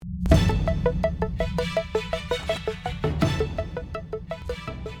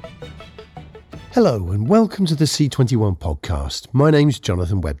Hello and welcome to the C21 podcast. My name's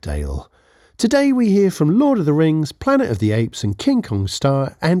Jonathan Webdale. Today we hear from Lord of the Rings, Planet of the Apes and King Kong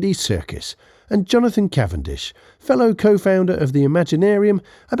star Andy Serkis and Jonathan Cavendish, fellow co-founder of the Imaginarium,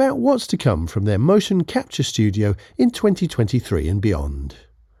 about what's to come from their motion capture studio in 2023 and beyond.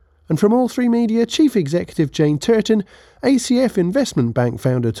 And from All 3 Media, Chief Executive Jane Turton, ACF Investment Bank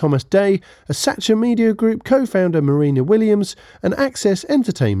founder Thomas Day, Asacha Media Group co-founder Marina Williams, and Access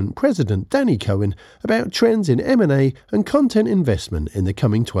Entertainment President Danny Cohen about trends in M&A and content investment in the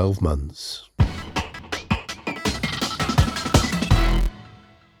coming 12 months.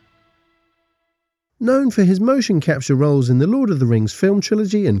 Known for his motion capture roles in the Lord of the Rings film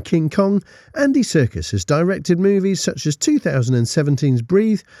trilogy and King Kong, Andy Serkis has directed movies such as 2017's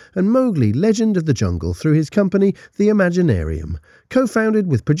Breathe and Mowgli Legend of the Jungle through his company The Imaginarium,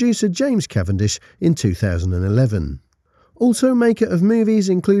 co-founded with producer James Cavendish in 2011. Also maker of movies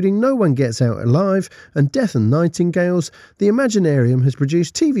including No One Gets Out Alive and Death and Nightingales, The Imaginarium has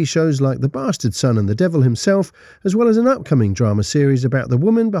produced TV shows like The Bastard Son and The Devil Himself, as well as an upcoming drama series about the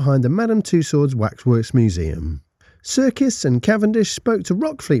woman behind the Madame Tussauds Waxworks Museum. Serkis and Cavendish spoke to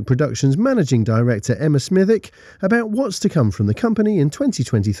Rockfleet Productions managing director Emma Smithick about what's to come from the company in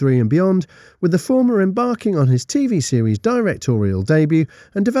 2023 and beyond, with the former embarking on his TV series directorial debut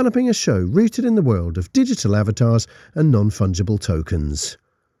and developing a show rooted in the world of digital avatars and non-fungible tokens.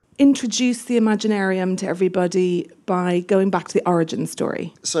 Introduce the Imaginarium to everybody by going back to the origin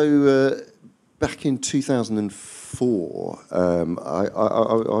story. So back in 2004, I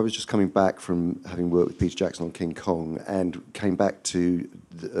was just coming back from having worked with Peter Jackson on King Kong and came back to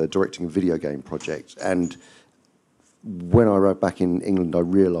directing a video game project. And when I arrived back in England, I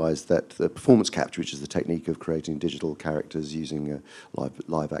realised that the performance capture, which is the technique of creating digital characters using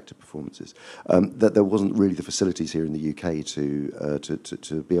live actor performances, that there wasn't really the facilities here in the UK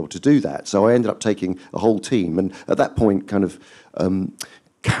to be able to do that. So I ended up taking a whole team, and at that point, kind of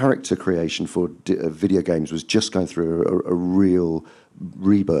character creation for video games was just going through a real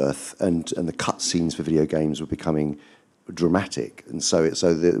rebirth, and the cutscenes for video games were becoming dramatic, and so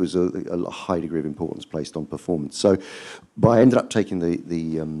there was a high degree of importance placed on performance. So, but I ended up taking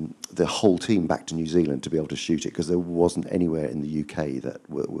the whole team back to New Zealand to be able to shoot it, because there wasn't anywhere in the UK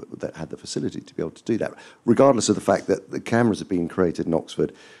that had the facility to be able to do that, regardless of the fact that the cameras had been created in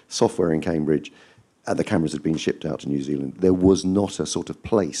Oxford, software in Cambridge, and the cameras had been shipped out to New Zealand. There was not a sort of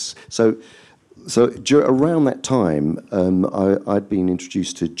place. So around that time, I'd been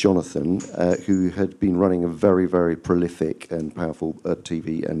introduced to Jonathan, who had been running a very, very prolific and powerful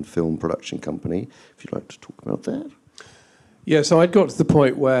TV and film production company. If you'd like to talk about that. Yeah, so I'd got to the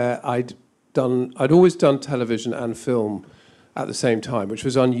point where I'd always done television and film at the same time, which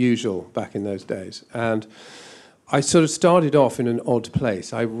was unusual back in those days. And I sort of started off in an odd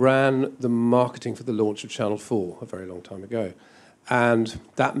place. I ran the marketing for the launch of Channel 4 a very long time ago. And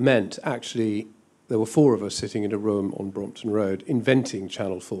that meant, actually, there were 4 of us sitting in a room on Brompton Road inventing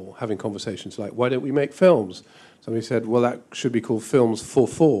Channel 4, having conversations like, why don't we make films? Somebody said, well, that should be called Films for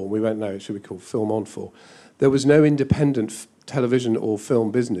 4. We went, no, it should be called Film on 4. There was no independent television or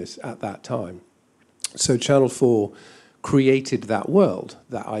film business at that time. So Channel 4 created that world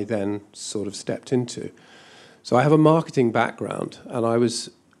that I then sort of stepped into. So I have a marketing background, and I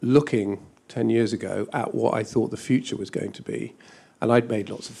was looking 10 years ago at what I thought the future was going to be. And I'd made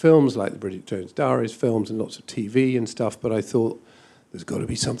lots of films, like the Bridget Jones Diaries films, and lots of TV and stuff, but I thought, there's got to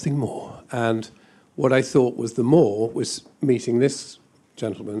be something more. And what I thought was the more was meeting this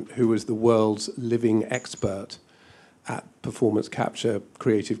gentleman, who was the world's living expert at performance capture,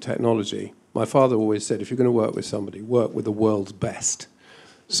 creative technology. My father always said, if you're going to work with somebody, work with the world's best.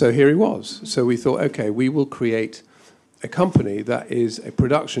 So here he was. So we thought, okay, we will create a company that is a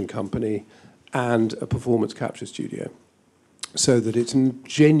production company and a performance capture studio, so that it's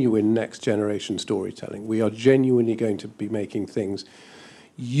genuine next-generation storytelling. We are genuinely going to be making things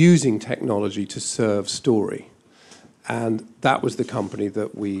using technology to serve story. And that was the company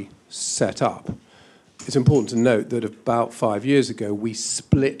that we set up. It's important to note that about 5 years ago, we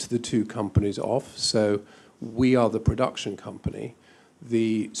split the 2 companies off. So we are the production company.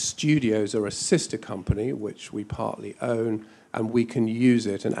 The studios are a sister company, which we partly own, and we can use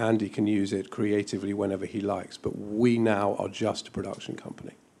it, and Andy can use it creatively whenever he likes. But we now are just a production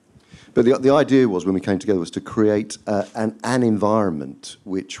company. But the idea was, when we came together, was to create an environment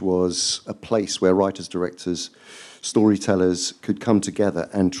which was a place where writers, directors, storytellers could come together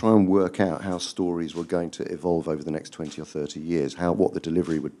and try and work out how stories were going to evolve over the next 20 or 30 years, what the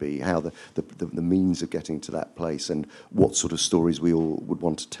delivery would be, how the means of getting to that place, and what sort of stories we all would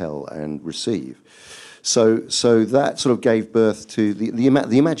want to tell and receive. So that sort of gave birth to the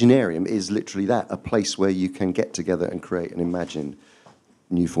Imaginarium is literally that, a place where you can get together and create and imagine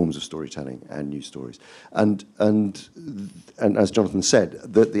new forms of storytelling and new stories. And as Jonathan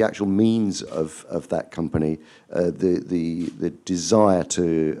said, the actual means of that company, the desire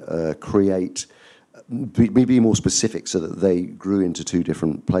to create, be more specific, so that they grew into two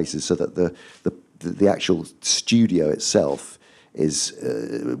different places, so that the actual studio itself is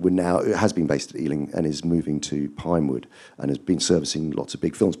it has been based at Ealing and is moving to Pinewood and has been servicing lots of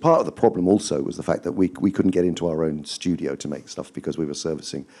big films. Part of the problem also was the fact that we couldn't get into our own studio to make stuff because we were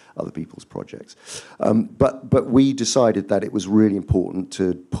servicing other people's projects. But we decided that it was really important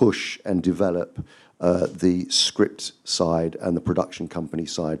to push and develop the script side and the production company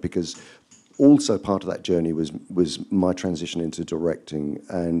side, because also part of that journey was my transition into directing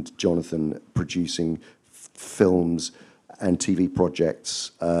and Jonathan producing films and TV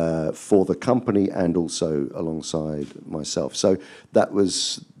projects for the company and also alongside myself. So that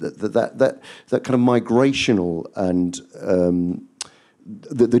was that kind of migrational and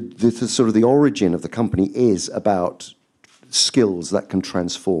the sort of the origin of the company is about skills that can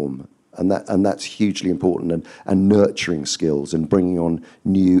transform. And that's hugely important, and nurturing skills and bringing on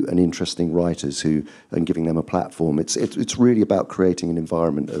new and interesting writers and giving them a platform. It's really about creating an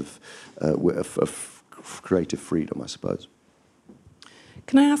environment of creative freedom, I suppose.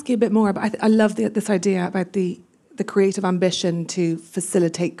 Can I ask you a bit more about? I love this idea about the creative ambition to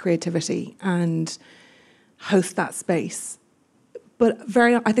facilitate creativity and host that space. But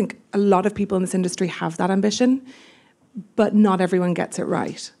I think a lot of people in this industry have that ambition, but not everyone gets it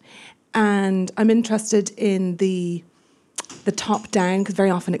right. And I'm interested in the top down, because very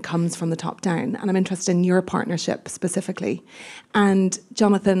often it comes from the top down. And I'm interested in your partnership specifically. And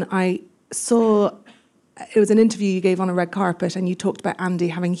Jonathan, I saw, it was an interview you gave on a red carpet, and you talked about Andy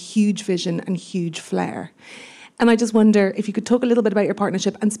having huge vision and huge flair. And I just wonder if you could talk a little bit about your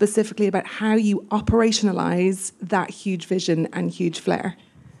partnership and specifically about how you operationalise that huge vision and huge flair.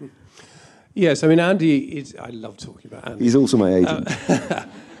 Yes, I mean, Andy is... I love talking about Andy. He's also my agent.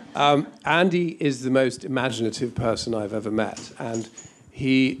 Andy is the most imaginative person I've ever met, and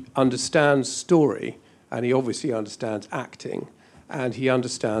he understands story, and he obviously understands acting, and he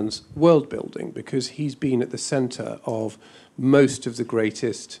understands world building, because he's been at the centre of most of the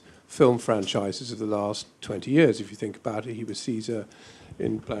greatest film franchises of the last 20 years. If you think about it, he was Caesar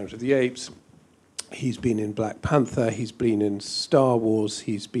in Planet of the Apes, he's been in Black Panther, he's been in Star Wars,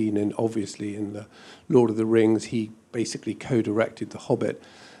 he's been obviously in the Lord of the Rings, he basically co-directed The Hobbit.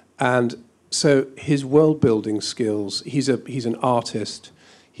 And so his world-building skills, he's an artist,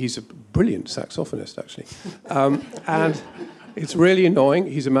 he's a brilliant saxophonist, actually. And it's really annoying,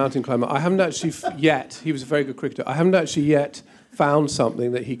 he's a mountain climber. I haven't actually he was a very good cricketer, I haven't actually yet found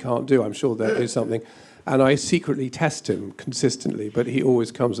something that he can't do. I'm sure there is something. And I secretly test him consistently, but he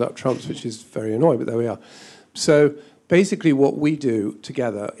always comes up trumps, which is very annoying, but there we are. So basically what we do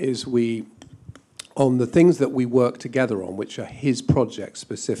together is on the things that we work together on, which are his projects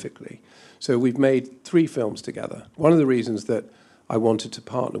specifically. So we've made 3 films together. One of the reasons that I wanted to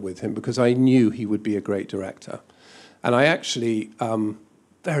partner with him, because I knew he would be a great director. And I actually,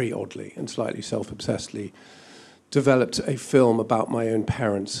 very oddly and slightly self-obsessedly, developed a film about my own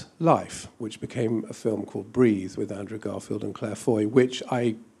parents' life, which became a film called Breathe with Andrew Garfield and Claire Foy, which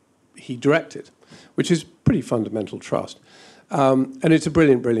he directed, which is pretty fundamental trust. And it's a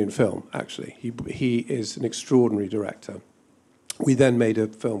brilliant, brilliant film, actually. He is an extraordinary director. We then made a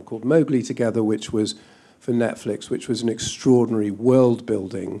film called Mowgli together, which was for Netflix, which was an extraordinary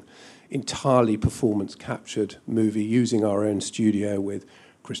world-building, entirely performance-captured movie using our own studio with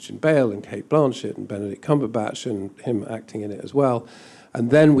Christian Bale and Cate Blanchett and Benedict Cumberbatch and him acting in it as well. And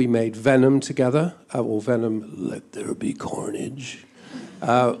then we made Venom together, or Venom, Let There Be Carnage,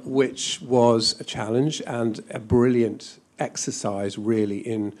 which was a challenge and a brilliant exercise really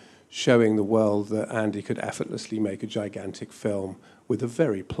in showing the world that Andy could effortlessly make a gigantic film with a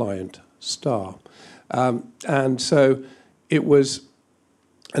very pliant star. And so it was,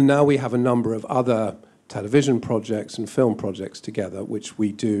 and now we have a number of other television projects and film projects together, which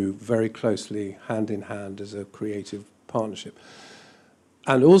we do very closely, hand in hand as a creative partnership.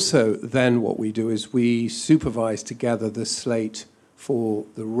 And also then what we do is we supervise together the slate for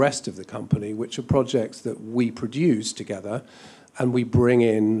the rest of the company, which are projects that we produce together, and we bring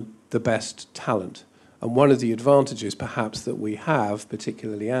in the best talent. And one of the advantages, perhaps, that we have,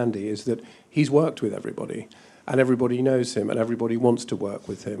 particularly Andy, is that he's worked with everybody, and everybody knows him, and everybody wants to work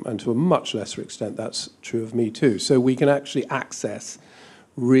with him. And to a much lesser extent, that's true of me too. So we can actually access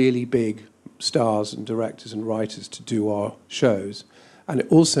really big stars and directors and writers to do our shows. And it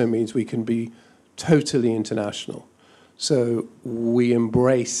also means we can be totally international. So we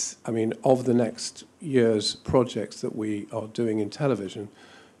embrace, of the next year's projects that we are doing in television,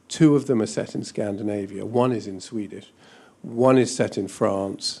 2 of them are set in Scandinavia, 1 is in Swedish, 1 is set in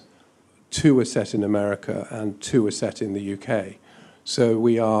France, 2 are set in America, and 2 are set in the UK. So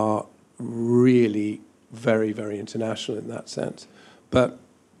we are really very, very international in that sense. But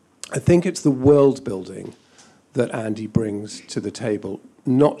I think it's the world building that Andy brings to the table,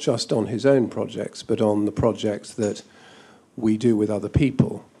 not just on his own projects, but on the projects that we do with other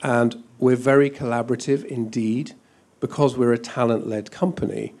people. And we're very collaborative indeed. Because we're a talent-led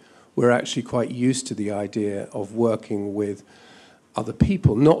company, we're actually quite used to the idea of working with other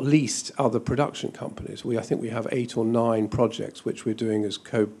people, not least other production companies. I think we have 8 or 9 projects which we're doing as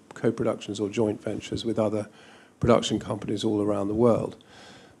co-productions or joint ventures with other production companies all around the world.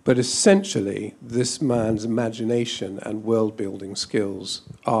 But essentially, this man's imagination and world-building skills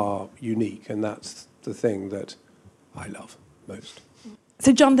are unique, and that's the thing that I love most.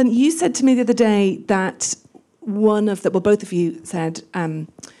 So, Jonathan, you said to me the other day that both of you said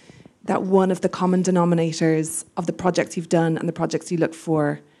that one of the common denominators of the projects you've done and the projects you look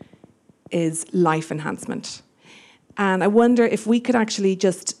for is life enhancement. And I wonder if we could actually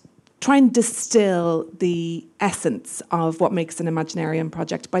just try and distill the essence of what makes an Imaginarium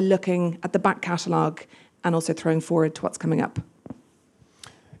project by looking at the back catalogue and also throwing forward to what's coming up.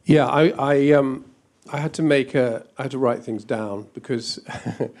 Yeah, I had to write things down because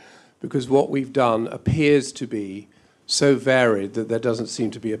because what we've done appears to be so varied that there doesn't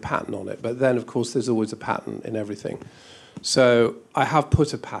seem to be a pattern on it. But then, of course, there's always a pattern in everything. So I have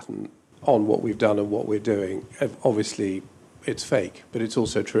put a pattern on what we've done and what we're doing. Obviously, it's fake, but it's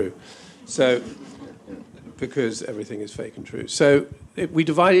also true. So, because everything is fake and true. So we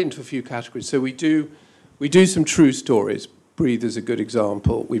divide it into a few categories. So we do some true stories. Breathe is a good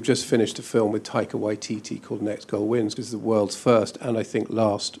example. We've just finished a film with Taika Waititi called Next Goal Wins, because it's the world's first and I think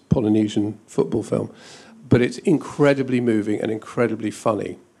last Polynesian football film. But it's incredibly moving and incredibly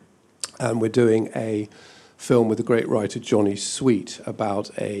funny. And we're doing a film with the great writer Johnny Sweet about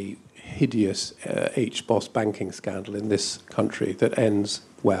a hideous HBOS banking scandal in this country that ends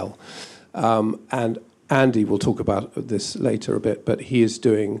well. And Andy will talk about this later a bit, but he is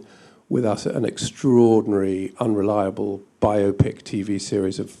doing with us an extraordinary, unreliable biopic TV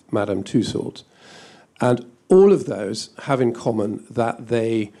series of Madame Tussauds. And all of those have in common that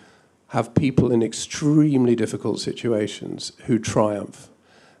they have people in extremely difficult situations who triumph.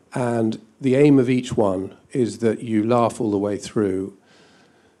 And the aim of each one is that you laugh all the way through,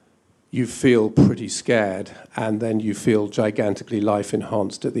 you feel pretty scared, and then you feel gigantically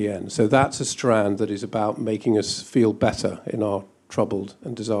life-enhanced at the end. So that's a strand that is about making us feel better in our troubled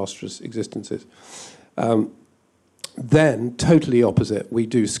and disastrous existences. Then, totally opposite, we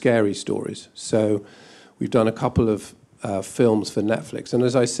do scary stories. So we've done a couple of films for Netflix. And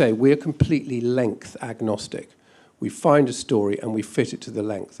as I say, we're completely length agnostic. We find a story and we fit it to the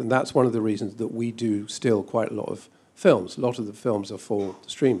length. And that's one of the reasons that we do still quite a lot of films. A lot of the films are for the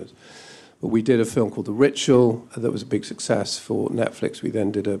streamers. But we did a film called The Ritual that was a big success for Netflix. We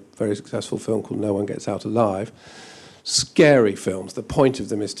then did a very successful film called No One Gets Out Alive. Scary films. The point of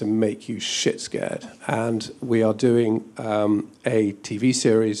them is to make you shit scared. And we are doing a TV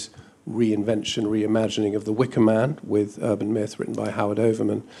series, reimagining of The Wicker Man with Urban Myth, written by Howard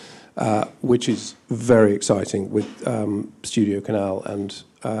Overman, which is very exciting with Studio Canal and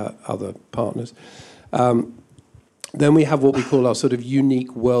other partners. Then we have what we call our sort of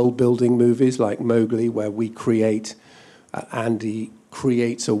unique world-building movies, like Mowgli, where we create, Andy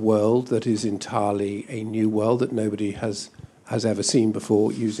creates a world that is entirely a new world that nobody has ever seen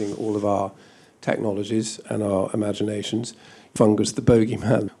before, using all of our technologies and our imaginations. Fungus the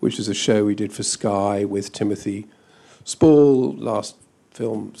Bogeyman, which is a show we did for Sky with Timothy Spall, last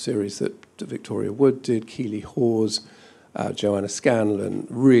film series that Victoria Wood did, Keeley Hawes, Joanna Scanlon,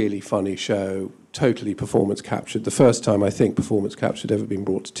 really funny show, totally performance captured. The first time, I think, performance captured ever been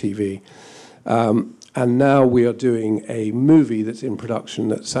brought to TV. And now we are doing a movie that's in production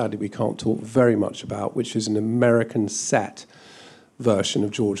that sadly we can't talk very much about, which is an American set version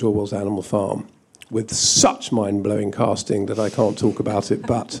of George Orwell's Animal Farm, with such mind-blowing casting that I can't talk about it,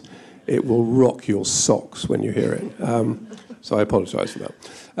 but it will rock your socks when you hear it. So I apologise for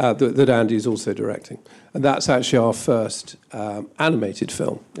that. That Andy is also directing. And that's actually our first animated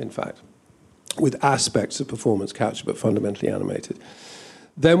film, in fact, with aspects of performance capture, but fundamentally animated.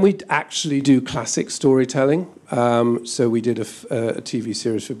 Then we actually do classic storytelling. So we did a TV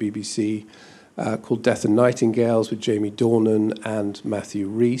series for BBC called Death and Nightingales with Jamie Dornan and Matthew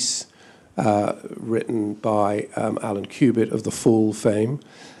Rhys, written by Alan Cubitt of The Fall fame.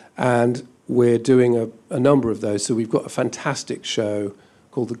 And we're doing a number of those. So we've got a fantastic show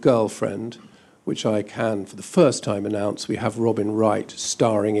called The Girlfriend, which I can, for the first time, announce. We have Robin Wright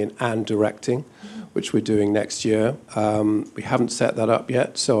starring in and directing, which we're doing next year. We haven't set that up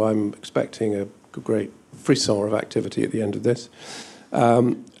yet, so I'm expecting a great frisson of activity at the end of this.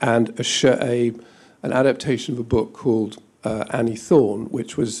 And an adaptation of a book called Annie Thorne,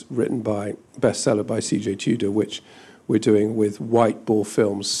 which was written by bestseller by C.J. Tudor, which we're doing with White Boar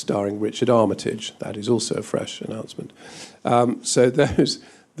Films starring Richard Armitage. That is also a fresh announcement. So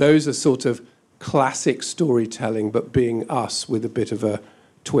those are sort of classic storytelling, but being us with a bit of a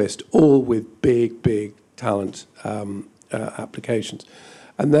twist, all with big talent applications.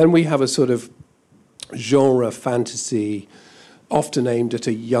 And then we have a sort of genre fantasy, often aimed at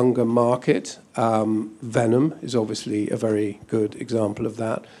a younger market. Venom is obviously a very good example of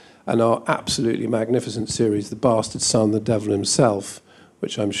that. And our absolutely magnificent series, The Bastard Son, The Devil Himself,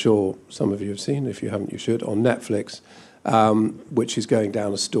 which I'm sure some of you have seen. If you haven't, you should, on Netflix, which is going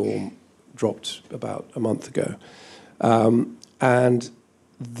down a storm, dropped about a month ago. And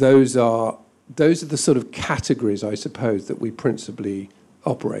those are the sort of categories, I suppose, that we principally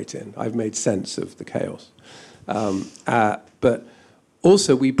operate in. I've made sense of the chaos. But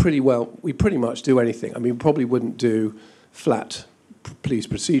also, we pretty much do anything. I mean, we probably wouldn't do flat police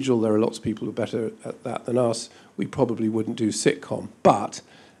procedural. There are lots of people who are better at that than us. We probably wouldn't do sitcom. But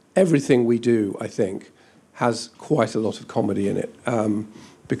everything we do, I think, has quite a lot of comedy in it,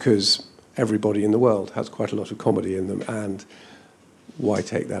 because everybody in the world has quite a lot of comedy in them, and why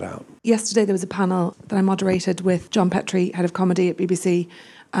take that out? Yesterday there was a panel that I moderated with John Petrie, head of comedy at BBC,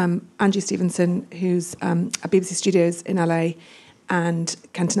 Angie Stevenson, who's at BBC Studios in LA, and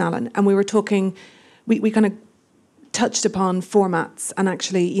Kenton Allen. And we were talking, we kind of touched upon formats, and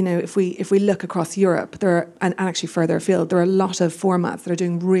actually, you know, if we look across Europe, there are, and actually further afield, there are a lot of formats that are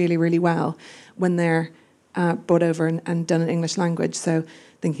doing really, really well when they're brought over and done in English language. So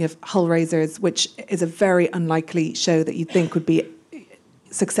thinking of Hull Raisers, which is a very unlikely show that you'd think would be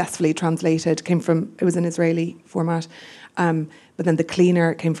successfully translated, it was an Israeli format, but then The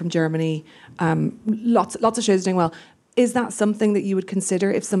Cleaner came from Germany. Lots of shows doing well. Is that something that you would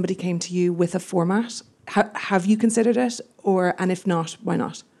consider if somebody came to you with a format? Have you considered it, and if not, why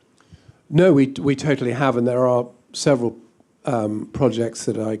not? No, we totally have, and there are several projects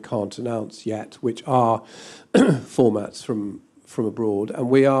that I can't announce yet, which are formats from abroad, and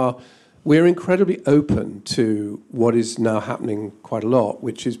we're incredibly open to what is now happening quite a lot,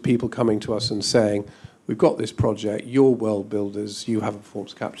 which is people coming to us and saying, we've got this project, you're world builders, you have a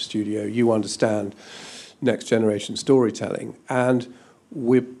performance capture studio, you understand next generation storytelling, and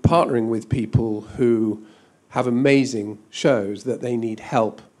we're partnering with people who have amazing shows that they need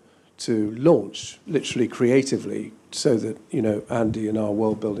help to launch, literally creatively, so that, you know, Andy and our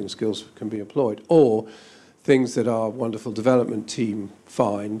world building skills can be employed, or things that our wonderful development team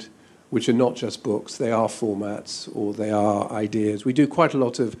find, which are not just books, they are formats or they are ideas. We do quite a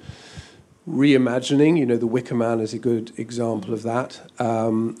lot of reimagining. You know, The Wicker Man is a good example of that.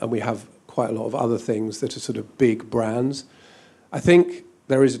 And we have quite a lot of other things that are sort of big brands. I think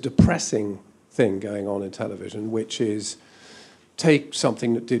there is a depressing thing going on in television, which is take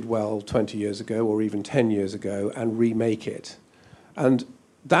something that did well 20 years ago or even 10 years ago and remake it. And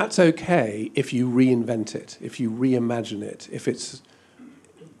that's okay if you reinvent it, if you reimagine it, if it's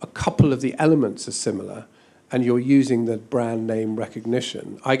a couple of the elements are similar and you're using the brand name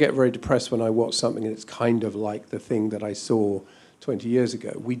recognition. I get very depressed when I watch something and it's kind of like the thing that I saw 20 years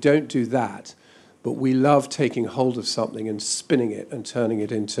ago. We don't do that, but we love taking hold of something and spinning it and turning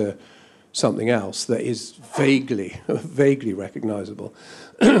it into something else that is vaguely recognizable,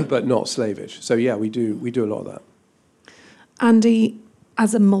 but not slavish. So yeah, we do a lot of that. Andy,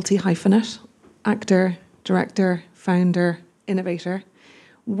 as a multi-hyphenate, actor, director, founder, innovator,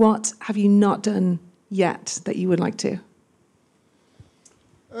 what have you not done yet that you would like to?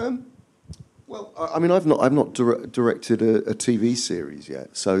 Well, I mean, I've not directed a TV series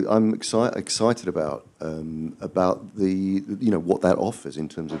yet, so I'm excited about the what that offers in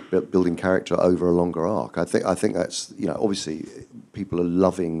terms of building character over a longer arc. I think that's, you know, obviously people are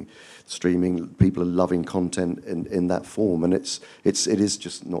loving streaming, people are loving content in that form, and it is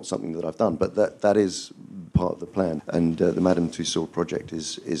just not something that I've done, but that is part of the plan. And the Madame Tussauds project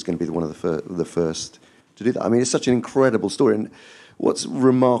is going to be one of the first to do that. I mean, it's such an incredible story, and what's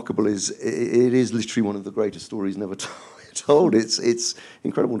remarkable is it is literally one of the greatest stories never told. It's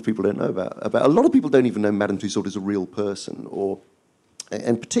incredible what people don't know about. A lot of people don't even know Madame Tussauds is a real person,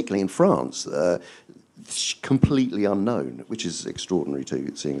 and particularly in France, completely unknown, which is extraordinary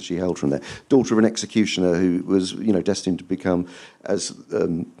too, seeing as she hailed from there. Daughter of an executioner who was, you know, destined to become as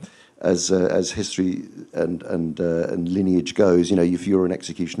as history and lineage goes, if you're an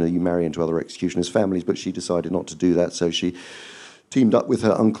executioner, you marry into other executioners' families. But she decided not to do that, so she teamed up with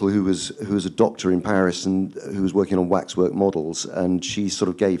her uncle, who was a doctor in Paris and who was working on waxwork models, and she sort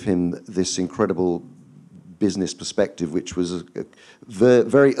of gave him this incredible business perspective, which was a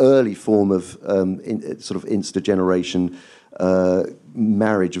very early form of sort of Insta-generation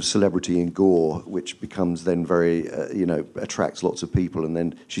marriage of celebrity and gore, which becomes then very, attracts lots of people. And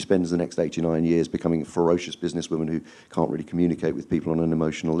then she spends the next 89 years becoming a ferocious businesswoman who can't really communicate with people on an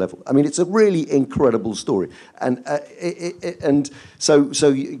emotional level. I mean, it's a really incredible story. And so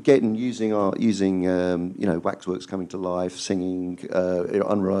again, using waxworks coming to life, singing,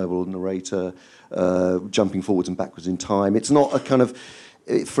 unreliable narrator, jumping forwards and backwards in time. It's not a kind of,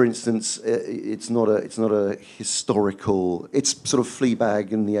 for instance, it's not a historical. It's sort of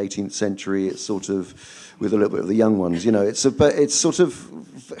Fleabag in the 18th century. It's sort of with a little bit of the young ones, but it's sort of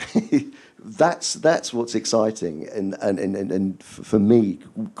that's what's exciting, and for me,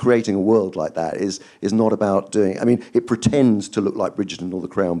 creating a world like that is not about doing. I mean, it pretends to look like Bridgerton or The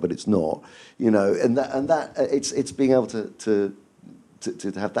Crown, but it's not. And that it's being able to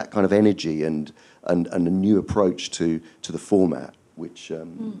have that kind of energy and a new approach to the format, which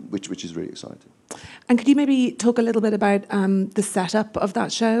is really exciting. And could you maybe talk a little bit about the setup of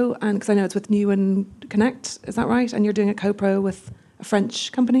that show? And because I know it's with New and Connect, is that right? And you're doing a co-pro with a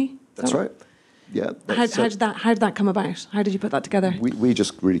French company. That's right. Yeah. How did that come about? How did you put that together? We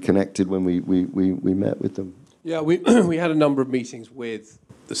just really connected when we met with them. Yeah, we had a number of meetings with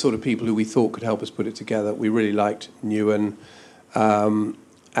the sort of people who we thought could help us put it together. We really liked Newen,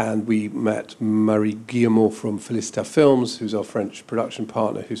 and we met Marie Guillemot from Felicita Films, who's our French production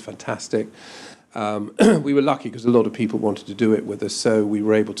partner, who's fantastic. We were lucky because a lot of people wanted to do it with us, so we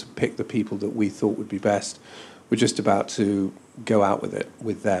were able to pick the people that we thought would be best. We're just about to go out with it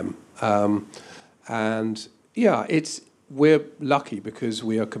with them. And yeah, we're lucky because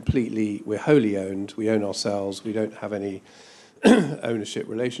we're wholly owned. We own ourselves. We don't have any ownership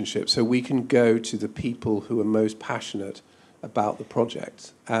relationship. So we can go to the people who are most passionate about the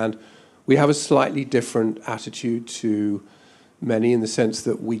project. And we have a slightly different attitude to many in the sense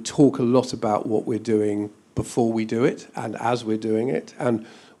that we talk a lot about what we're doing before we do it and as we're doing it. And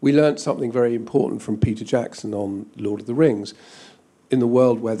we learned something very important from Peter Jackson on Lord of the Rings. In the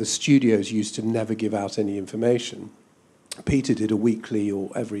world where the studios used to never give out any information, Peter did a weekly or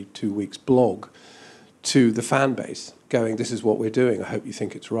every 2 weeks blog to the fan base, going, this is what we're doing, I hope you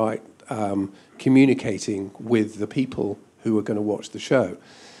think it's right, communicating with the people who are going to watch the show.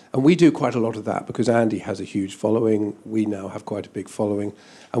 And we do quite a lot of that because Andy has a huge following, we now have quite a big following,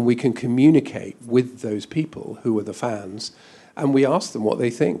 and we can communicate with those people who are the fans, and we ask them what they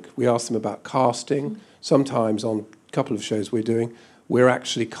think. We ask them about casting. Sometimes on a couple of shows we're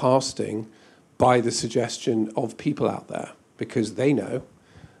actually casting by the suggestion of people out there because they know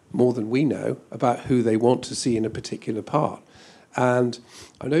more than we know about who they want to see in a particular part. And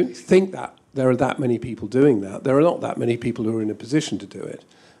I don't think that there are that many people doing that. There are not that many people who are in a position to do it.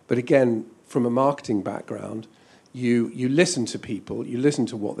 But again, from a marketing background, you listen to people, you listen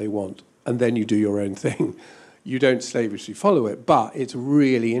to what they want, and then you do your own thing. You don't slavishly follow it, but it's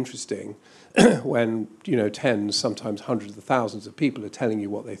really interesting when, tens, sometimes hundreds of thousands of people are telling you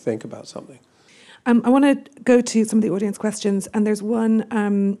what they think about something. I want to go to some of the audience questions, and there's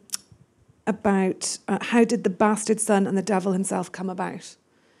one about how did The Bastard Son and the Devil Himself come about?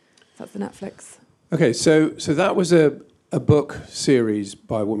 That's the Netflix. Okay, so that was a book series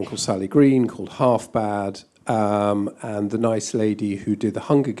by a woman called Sally Green called Half Bad, and the nice lady who did The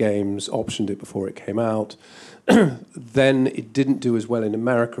Hunger Games optioned it before it came out. Then it didn't do as well in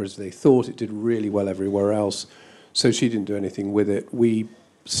America as they thought. It did really well everywhere else, so she didn't do anything with it. We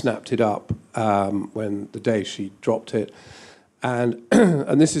snapped it up when the day she dropped it. And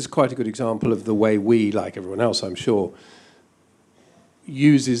this is quite a good example of the way we, like everyone else, I'm sure,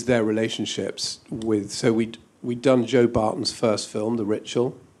 uses their relationships with... So we'd done Joe Barton's first film, The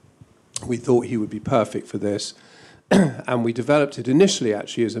Ritual. We thought he would be perfect for this. And we developed it initially,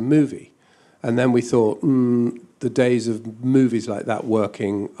 actually, as a movie. And then we thought, the days of movies like that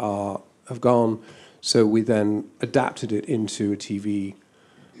working have gone. So we then adapted it into a TV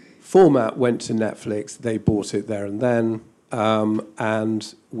format, went to Netflix, they bought it there and then,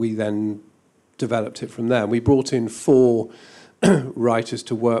 and we then developed it from there. We brought in 4 writers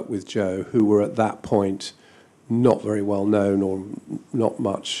to work with Joe who were at that point not very well known or not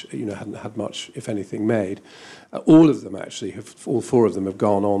much, hadn't had much, if anything, made. All of them actually, all 4 of them have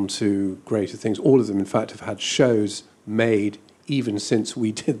gone on to greater things. All of them, in fact, have had shows made even since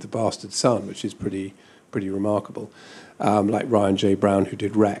we did The Bastard Son, which is pretty pretty remarkable. Like Ryan J. Brown, who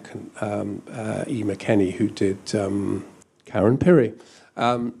did Wreck, and E. McKenney, who did Karen Pirie.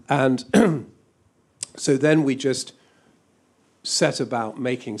 And so then we just set about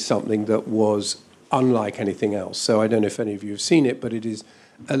making something that was unlike anything else. So I don't know if any of you have seen it, but it is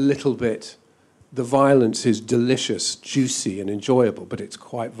a little bit... The violence is delicious, juicy, and enjoyable, but it's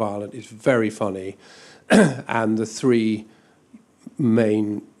quite violent. It's very funny. And the three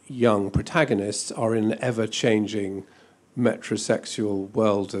main young protagonists are in an ever-changing metrosexual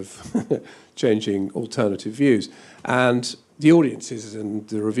world of changing alternative views. And the audiences and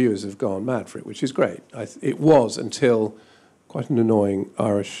the reviewers have gone mad for it, which is great. It was until quite an annoying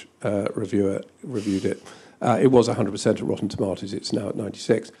Irish reviewer reviewed it. It was 100% at Rotten Tomatoes. It's now at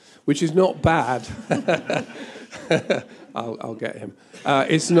 96, which is not bad. I'll get him.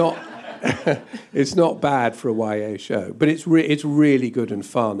 It's not it's not bad for a YA show, but it's really good and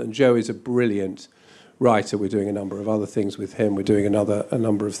fun. And Joe is a brilliant writer. We're doing a number of other things with him. We're doing a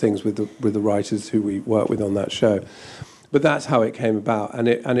number of things with the writers who we work with on that show. But that's how it came about, and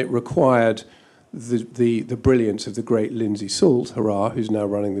it required the brilliance of the great Lindsay Salt, hurrah, who's now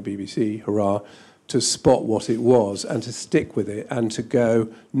running the BBC, hurrah, to spot what it was and to stick with it and to go,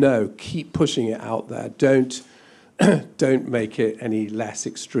 no, keep pushing it out there. Don't make it any less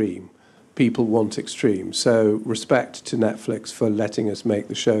extreme. People want extreme. So respect to Netflix for letting us make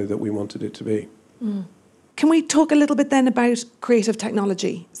the show that we wanted it to be. Mm. Can we talk a little bit then about creative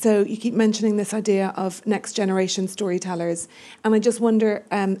technology? So you keep mentioning this idea of next generation storytellers. And I just wonder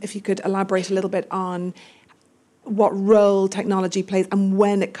if you could elaborate a little bit on what role technology plays and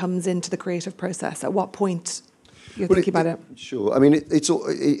when it comes into the creative process, at what point you're thinking about it. Sure. I mean,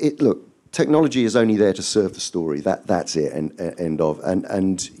 look, technology is only there to serve the story. That's it, end of.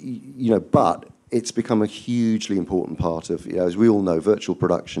 And you know, but it's become a hugely important part of, you know, as we all know, virtual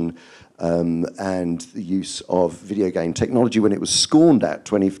production and the use of video game technology. When it was scorned at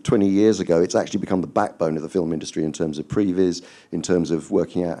 20 years ago, it's actually become the backbone of the film industry in terms of previs, in terms of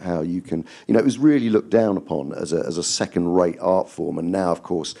working out how you can, you know, it was really looked down upon as a second-rate art form. And now, of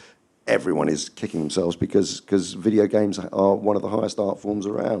course, everyone is kicking themselves because video games are one of the highest art forms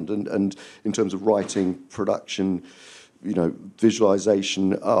around. And in terms of writing, production, you know,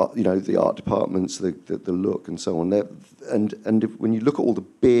 visualization, art, you know, the art departments, the look and so on. And when you look at all the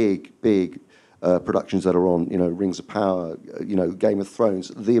big productions that are on, you know, Rings of Power, you know, Game of Thrones,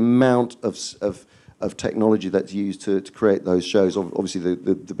 the amount of technology that's used to create those shows, obviously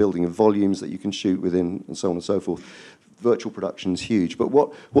the building of volumes that you can shoot within and so on and so forth. Virtual production's huge. But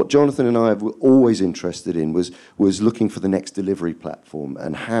what Jonathan and I were always interested in was looking for the next delivery platform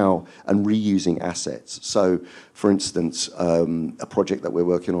and reusing assets. So, for instance, a project that we're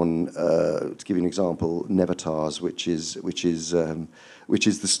working on, to give you an example, Nevatars, which is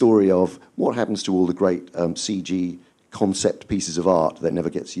the story of what happens to all the great CG concept pieces of art that never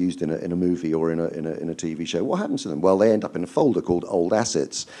gets used in a movie or in a TV show. What happens to them? Well, they end up in a folder called Old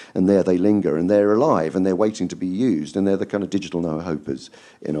Assets, and there they linger, and they're alive, and they're waiting to be used, and they're the kind of digital no-hopers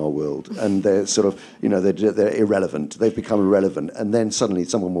in our world. And they're sort of, you know, they're irrelevant. They've become irrelevant, and then suddenly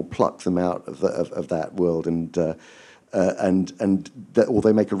someone will pluck them out of that world or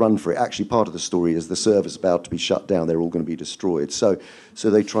they make a run for it. Actually, part of the story is the server's about to be shut down. They're all going to be destroyed. So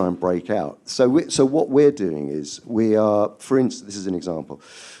they try and break out. So what we're doing is we are, for instance, this is an example.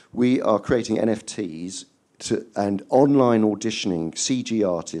 We are creating NFTs and online auditioning CG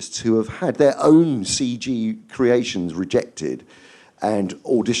artists who have had their own CG creations rejected and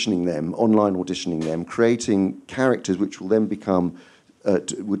auditioning them, creating characters which will then become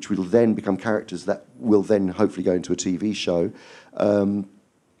characters that will then hopefully go into a TV show.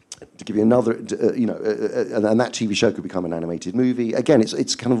 To give you another, and that TV show could become an animated movie. Again,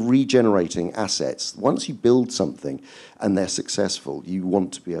 it's kind of regenerating assets. Once you build something and they're successful, you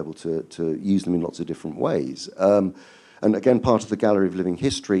want to be able to use them in lots of different ways. And again, part of the Gallery of Living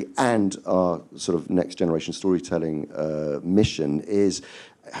History and our sort of next generation storytelling mission is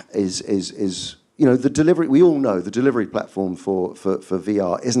you know, the delivery, we all know the delivery platform for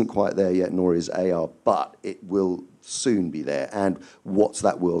VR isn't quite there yet, nor is AR, but it will soon be there. And what's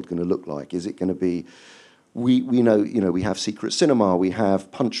that world going to look like? Is it going to be, we know, you know, we have secret cinema, we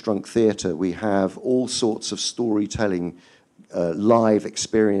have punch drunk theatre, we have all sorts of storytelling, live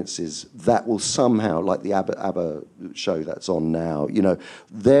experiences that will somehow, like the ABBA show that's on now, you know,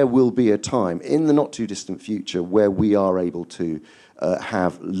 there will be a time in the not too distant future where we are able to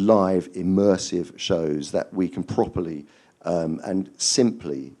have live immersive shows that we can properly and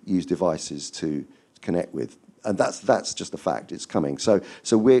simply use devices to connect with, and that's just a fact. It's coming. So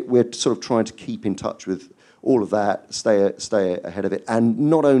we're sort of trying to keep in touch with all of that, stay ahead of it, and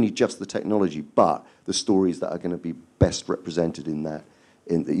not only just the technology, but the stories that are going to be best represented in that,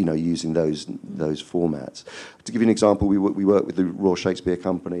 using those formats. To give you an example, we worked with the Royal Shakespeare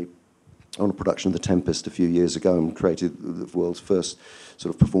Company on a production of The Tempest a few years ago and created the world's first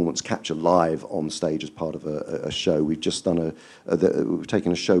sort of performance capture live on stage as part of a show. We've just done we've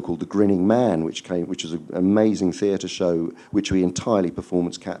taken a show called The Grinning Man, which was an amazing theatre show, which we entirely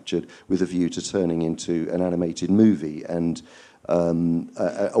performance captured with a view to turning into an animated movie and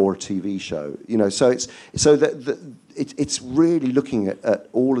or a TV show. It's really looking at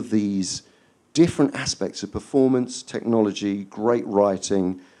all of these different aspects of performance, technology, great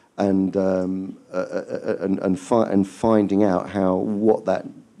writing, and finding out what that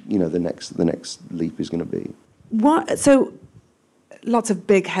the next leap is going to be. So lots of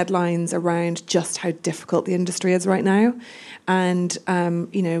big headlines around just how difficult the industry is right now, and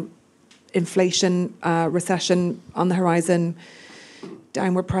inflation, recession on the horizon,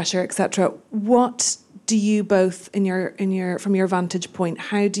 downward pressure, etc. What do you both from your vantage point?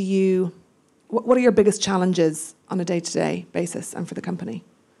 What are your biggest challenges on a day-to-day basis and for the company?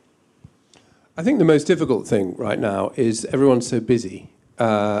 I think the most difficult thing right now is everyone's so busy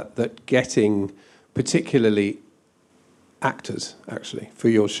that getting particularly actors, actually, for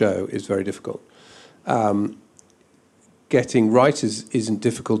your show is very difficult. Getting writers isn't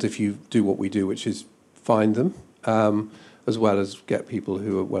difficult if you do what we do, which is find them, as well as get people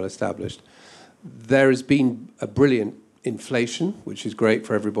who are well established. There has been a brilliant inflation, which is great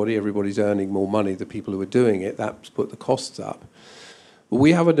for everybody. Everybody's earning more money, the people who are doing it. That's put the costs up.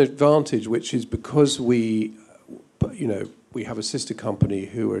 We have an advantage, which is because we have a sister company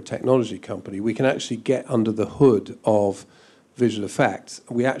who are a technology company, we can actually get under the hood of visual effects.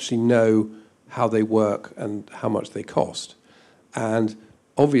 We actually know how they work and how much they cost. And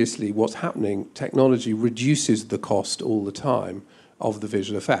obviously what's happening, technology reduces the cost all the time of the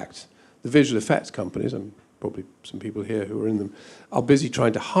visual effects. The visual effects companies, and probably some people here who are in them, are busy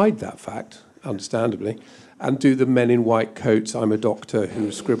trying to hide that fact, understandably, and do the men in white coats, I'm a doctor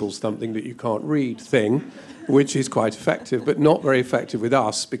who scribbles something that you can't read thing, which is quite effective, but not very effective with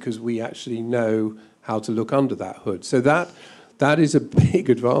us because we actually know how to look under that hood. So that is a big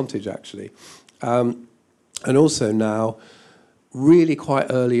advantage, actually. And also now, really quite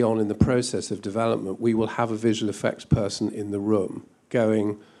early on in the process of development, we will have a visual effects person in the room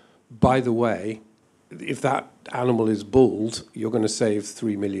going, by the way, if that animal is bald, you're going to save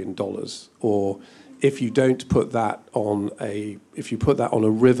 $3 million. Or if you don't put that if you put that on a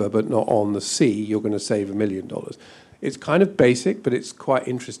river but not on the sea, you're going to save $1 million. It's kind of basic, but it's quite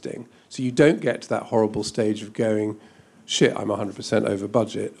interesting. So you don't get to that horrible stage of going, shit, I'm 100% over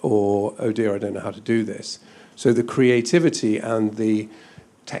budget, or, oh dear, I don't know how to do this. So the creativity and the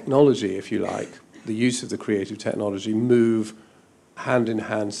technology, if you like, the use of the creative technology move hand in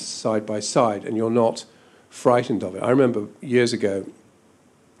hand, side by side, and you're not frightened of it. I remember years ago,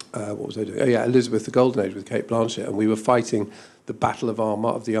 what was I doing? Oh yeah, Elizabeth the Golden Age with Cate Blanchett, and we were fighting the Battle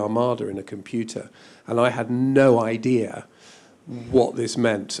of the Armada in a computer, and I had no idea what this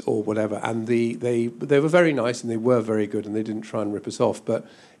meant or whatever. And they were very nice and they were very good and they didn't try and rip us off, but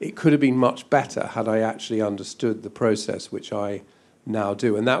it could have been much better had I actually understood the process, which I now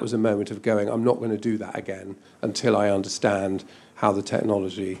do. And that was a moment of going, I'm not going to do that again until I understand how the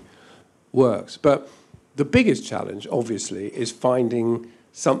technology works. But the biggest challenge, obviously, is finding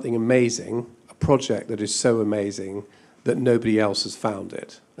something amazing, a project that is so amazing that nobody else has found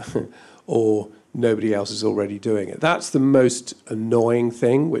it or nobody else is already doing it. That's the most annoying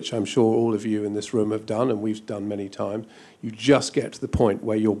thing, which I'm sure all of you in this room have done and we've done many times. You just get to the point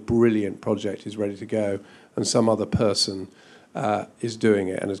where your brilliant project is ready to go and some other person is doing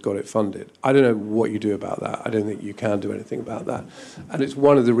it and has got it funded. I don't know what you do about that. I don't think you can do anything about that. And it's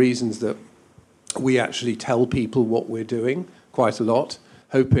one of the reasons that we actually tell people what we're doing quite a lot,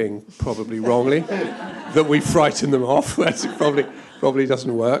 hoping, probably wrongly, that we frighten them off. That probably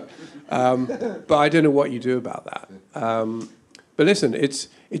doesn't work. But I don't know what you do about that. But listen,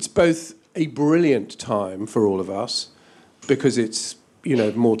 it's both a brilliant time for all of us because it's,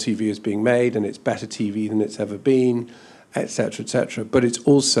 more TV is being made and it's better TV than it's ever been, et cetera, but it's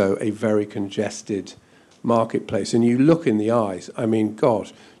also a very congested marketplace. And you look in the eyes, I mean,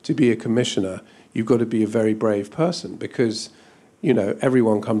 God, to be a commissioner, you've got to be a very brave person because,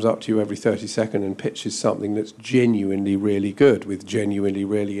 everyone comes up to you every 30 seconds and pitches something that's genuinely really good with genuinely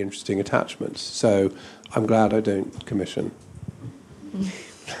really interesting attachments. So I'm glad I don't commission.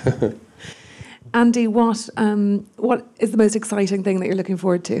 Andy, what is the most exciting thing that you're looking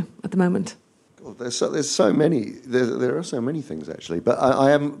forward to at the moment? God, there's so many. There are so many things actually, but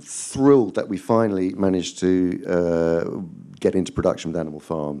I am thrilled that we finally managed to get into production with Animal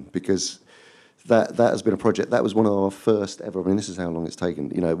Farm, because that has been a project that was one of our first ever. I mean, this is how long it's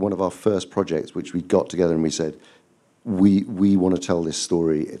taken. You know, one of our first projects, which we got together and we said, we want to tell this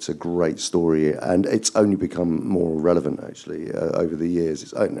story. It's a great story, and it's only become more relevant actually over the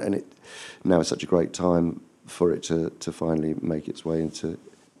years. Now it's such a great time for it to finally make its way into.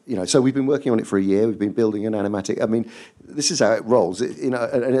 You know, so we've been working on it for a year. We've been building an animatic. I mean, this is how it rolls. You know,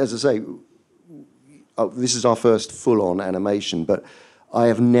 and as I say, this is our first full-on animation. But I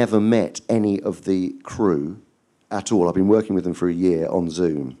have never met any of the crew at all. I've been working with them for a year on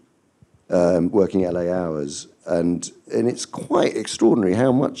Zoom, working LA hours, and it's quite extraordinary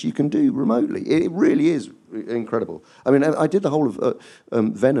how much you can do remotely. It really is incredible. I mean, I did the whole of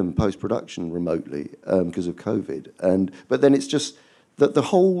Venom post-production remotely because of COVID, but then it's just. The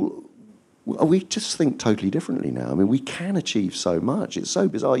whole, we just think totally differently now. I mean, we can achieve so much. It's so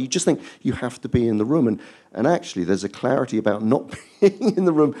bizarre. You just think you have to be in the room, and actually, there's a clarity about not being in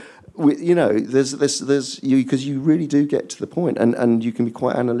the room. You know, there's you, because you really do get to the point, and you can be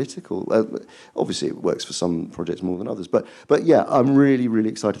quite analytical. Obviously, it works for some projects more than others, but yeah, I'm really, really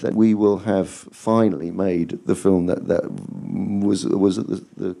excited that we will have finally made the film that was at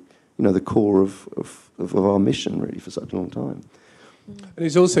the core of our mission really for such a long time. And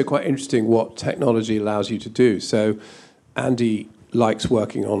it's also quite interesting what technology allows you to do. So Andy likes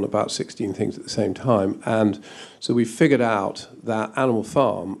working on about 16 things at the same time. And so we figured out that Animal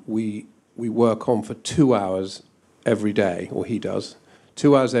Farm, we work on for 2 hours every day, or he does,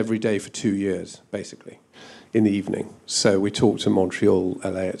 2 hours every day for 2 years, basically, in the evening. So we talk to Montreal,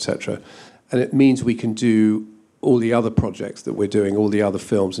 LA, etc. And it means we can do all the other projects that we're doing, all the other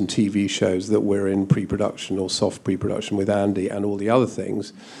films and TV shows that we're in pre-production or soft pre-production with Andy and all the other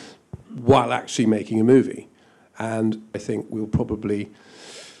things, while actually making a movie. And I think we'll probably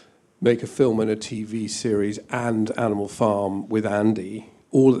make a film and a TV series and Animal Farm with Andy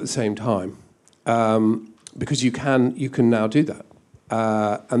all at the same time, because you can now do that,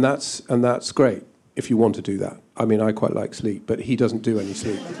 and that's great if you want to do that. I mean, I quite like sleep, but he doesn't do any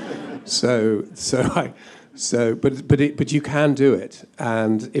sleep, but you can do it,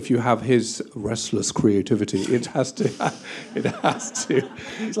 and if you have his restless creativity, it has to.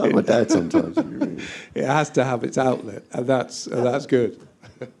 It's like my dad sometimes. It has to have its outlet, and that's good.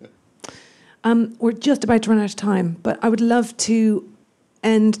 We're just about to run out of time, but I would love to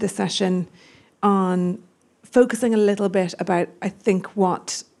end the session on focusing a little bit about, I think,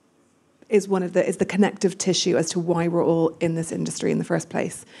 what is the connective tissue as to why we're all in this industry in the first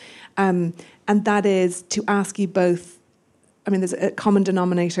place. And that is to ask you both, I mean, there's a common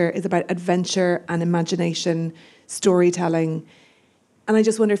denominator is about adventure and imagination, storytelling. And I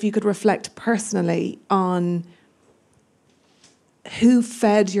just wonder if you could reflect personally on who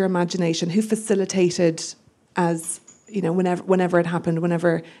fed your imagination, who facilitated, as, you know, whenever it happened,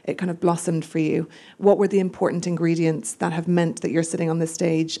 whenever it kind of blossomed for you. What were the important ingredients that have meant that you're sitting on this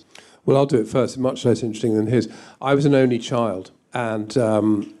stage? Well, I'll do it first. Much less interesting than his. I was an only child, and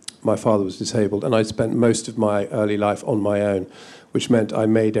my father was disabled, and I spent most of my early life on my own, which meant I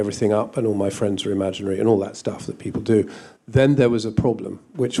made everything up, and all my friends were imaginary, and all that stuff that people do. Then there was a problem,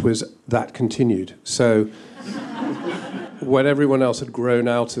 which was that continued. So when everyone else had grown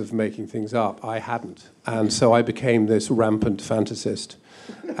out of making things up, I hadn't. And so I became this rampant fantasist.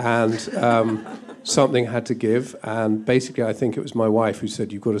 And something had to give. And basically, I think it was my wife who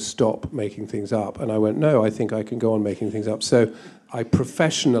said, you've got to stop making things up. And I went, no, I think I can go on making things up. So I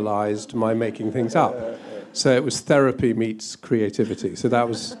professionalized my making things up. So it was therapy meets creativity. So that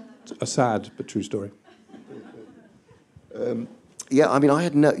was a sad but true story. Yeah, I mean, I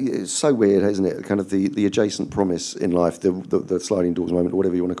had no. It's so weird, isn't it? Kind of the adjacent promise in life, the sliding doors moment, or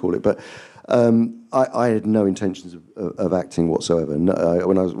whatever you want to call it. But I had no intentions of acting whatsoever. No,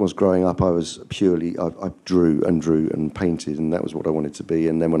 when I was growing up, I was purely I drew and painted, and that was what I wanted to be.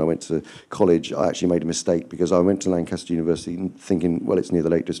 And then when I went to college, I actually made a mistake because I went to Lancaster University thinking, well, it's near the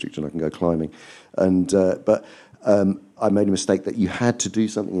Lake District and I can go climbing, but I made a mistake that you had to do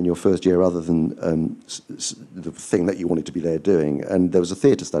something in your first year other than the thing that you wanted to be there doing. And there was a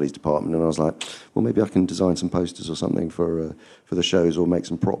theatre studies department, and I was like, well, maybe I can design some posters or something for the shows, or make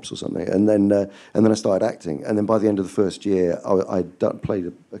some props or something. And then I started acting. And then by the end of the first year, I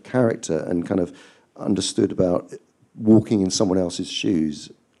played a character and kind of understood about walking in someone else's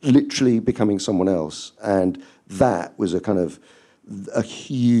shoes, literally becoming someone else. And that was a kind of a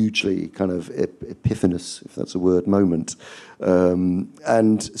hugely kind of epiphanous, if that's a word, moment.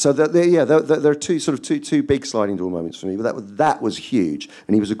 And so there are two big sliding door moments for me. But that was huge,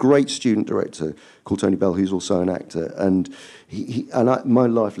 and he was a great student director called Tony Bell, who's also an actor. And my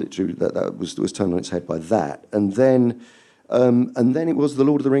life literally that was turned on its head by that. And then it was the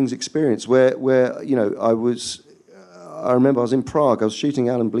Lord of the Rings experience, where I remember I was in Prague. I was shooting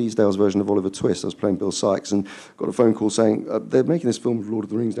Alan Bleasdale's version of Oliver Twist. I was playing Bill Sykes and got a phone call saying they're making this film of Lord of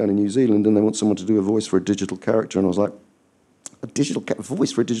the Rings down in New Zealand and they want someone to do a voice for a digital character. And I was like, a digital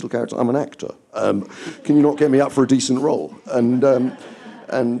voice for a digital character? I'm an actor. Can you not get me up for a decent role? And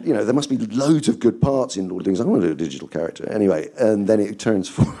there must be loads of good parts in Lord of the Rings. I want to do a digital character. Anyway, and then it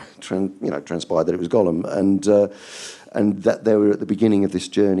transpired that it was Gollum. And that they were at the beginning of this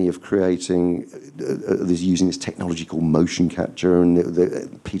journey of creating, using this technology called motion capture,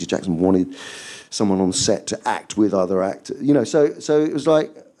 and Peter Jackson wanted someone on set to act with other actors. So it was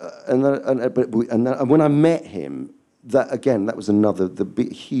like, and when I met him, that was another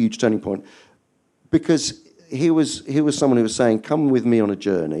huge turning point, because he was someone who was saying, "Come with me on a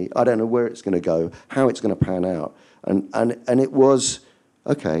journey. I don't know where it's going to go, how it's going to pan out," and it was.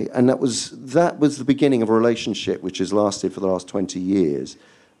 Okay, and that was the beginning of a relationship which has lasted for the last 20 years,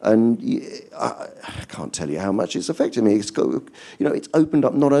 and I can't tell you how much it's affected me. It's opened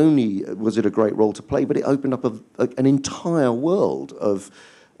up. Not only was it a great role to play, but it opened up an entire world of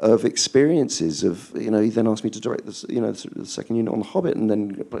experiences. He then asked me to direct the second unit on The Hobbit, and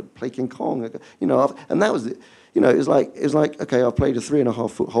then play King Kong. And that was the. It was like, okay, I've played a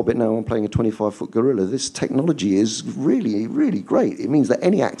 3.5-foot Hobbit, now I'm playing a 25-foot gorilla. This technology is really, really great. It means that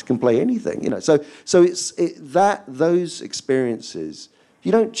any actor can play anything, So those experiences,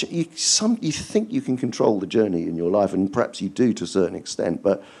 you think you can control the journey in your life, and perhaps you do to a certain extent,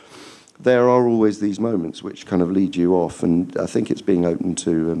 but there are always these moments which kind of lead you off, and I think it's being open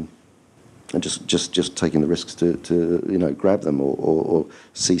to and just taking the risks to grab them or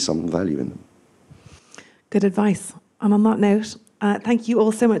see some value in them. Good advice. And on that note, thank you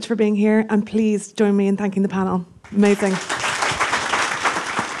all so much for being here, and please join me in thanking the panel. Amazing.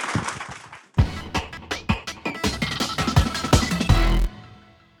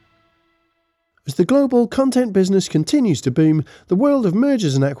 As the global content business continues to boom, the world of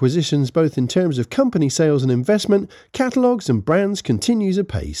mergers and acquisitions, both in terms of company sales and investment, catalogues and brands, continues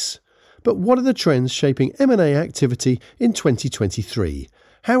apace. But what are the trends shaping M&A activity in 2023?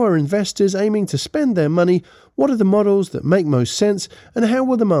 How are investors aiming to spend their money? What are the models that make most sense? And how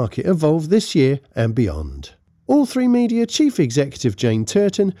will the market evolve this year and beyond? All3Media Chief Executive Jane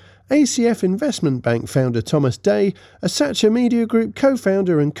Turton, ACF Investment Bank founder Thomas Day, Asacha Media Group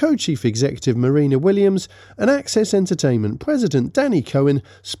co-founder and co-chief executive Marina Williams, and Access Entertainment President Danny Cohen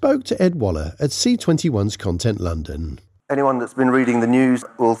spoke to Ed Waller at C21's Content London. Anyone that's been reading the news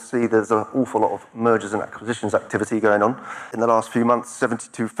will see there's an awful lot of mergers and acquisitions activity going on. In the last few months,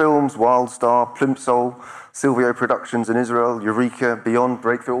 72 films, Wildstar, Plimsoll, Silvio Productions in Israel, Eureka, Beyond,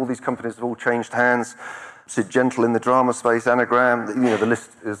 Breakthrough, all these companies have all changed hands. Sid Gentle in the drama space, Anagram, the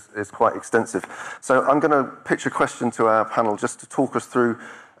list is quite extensive. So I'm going to pitch a question to our panel just to talk us through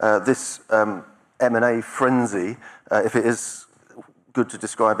this M&A frenzy, if it is good to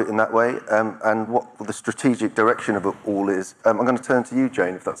describe it in that way, and what the strategic direction of it all is. I'm going to turn to you,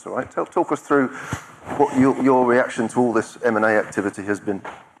 Jane, if that's all right. Talk us through what your reaction to all this M&A activity has been.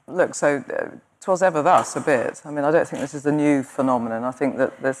 Look, so 'twas ever thus a bit. I mean, I don't think this is a new phenomenon. I think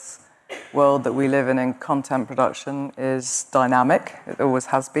that this world that we live in content production is dynamic. It always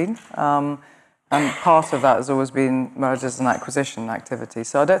has been. And part of that has always been mergers and acquisition activity.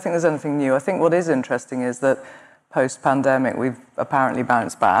 So I don't think there's anything new. I think what is interesting is that post-pandemic, we've apparently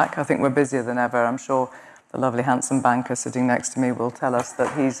bounced back. I think we're busier than ever. I'm sure the lovely, handsome banker sitting next to me will tell us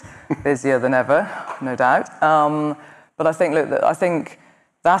that he's busier than ever, no doubt. But I think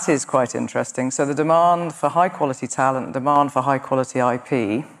that is quite interesting. So the demand for high-quality talent, demand for high-quality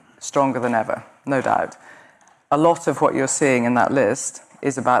IP, stronger than ever, no doubt. A lot of what you're seeing in that list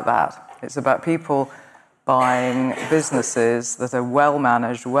is about that. It's about people buying businesses that are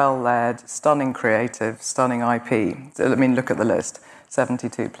well-managed, well-led, stunning creative, stunning IP. I mean, look at the list,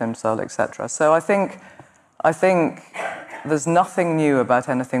 72, Plimsoll, etc. So I think there's nothing new about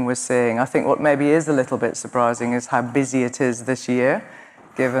anything we're seeing. I think what maybe is a little bit surprising is how busy it is this year,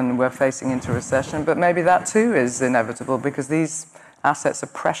 given we're facing into recession. But maybe that too is inevitable because these assets are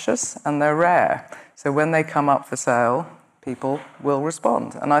precious and they're rare. So when they come up for sale, people will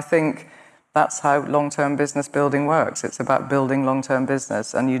respond. And I think that's how long-term business building works. It's about building long-term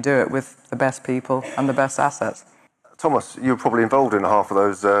business, and you do it with the best people and the best assets. Thomas, you're probably involved in half of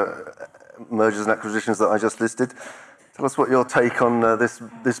those mergers and acquisitions that I just listed. Tell us what your take on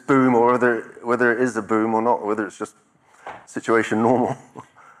this boom, or whether it is a boom or not, or whether it's just situation normal.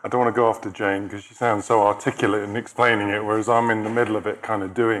 I don't want to go after Jane because she sounds so articulate in explaining it, whereas I'm in the middle of it, kind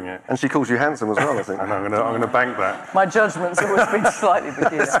of doing it. And she calls you handsome as well, I think. And I'm going to bank that. My judgment's always been slightly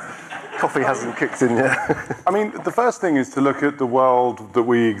peculiar. Coffee hasn't kicked in yet. I mean, the first thing is to look at the world that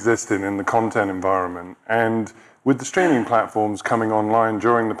we exist in the content environment. And with the streaming platforms coming online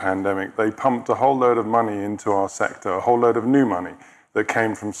during the pandemic, they pumped a whole load of money into our sector, a whole load of new money that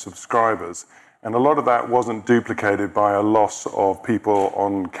came from subscribers. And a lot of that wasn't duplicated by a loss of people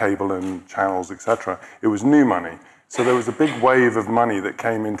on cable and channels, etc. It was new money. So there was a big wave of money that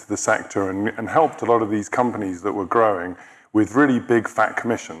came into the sector and helped a lot of these companies that were growing with really big fat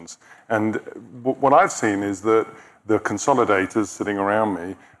commissions. And what I've seen is that the consolidators sitting around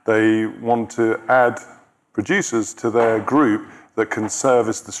me, they want to add producers to their group that can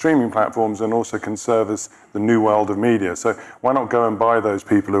service the streaming platforms and also can service the new world of media. So why not go and buy those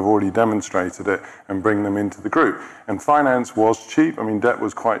people who've already demonstrated it and bring them into the group? And finance was cheap. I mean, debt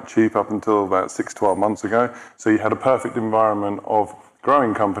was quite cheap up until about 6-12 months ago. So you had a perfect environment of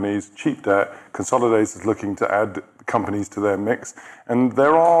growing companies, cheap debt, consolidators looking to add companies to their mix. And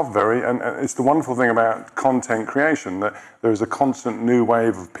there are and it's the wonderful thing about content creation, that there is a constant new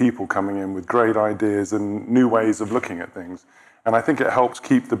wave of people coming in with great ideas and new ways of looking at things. And I think it helps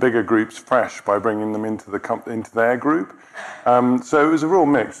keep the bigger groups fresh by bringing them into their group. So it was a real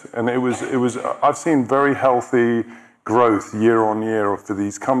mix, and it was. I've seen very healthy growth year on year for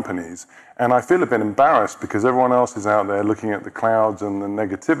these companies, and I feel a bit embarrassed because everyone else is out there looking at the clouds and the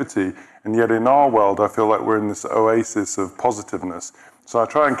negativity, and yet in our world, I feel like we're in this oasis of positiveness. So I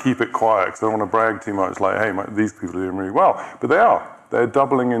try and keep it quiet because I don't want to brag too much. Like, hey, these people are doing really well, but they are. They're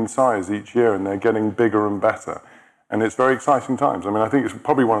doubling in size each year, and they're getting bigger and better. And it's very exciting times. I mean, I think it's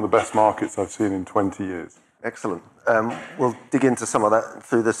probably one of the best markets I've seen in 20 years. Excellent. We'll dig into some of that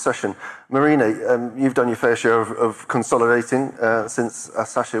through this session. Marina, you've done your fair share of consolidating since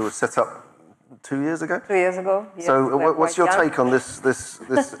Asasha was set up 2 years ago? 2 years ago, yes. So what's your take on this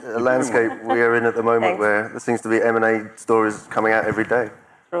landscape we are in at the moment, where there seems to be M&A stories coming out every day?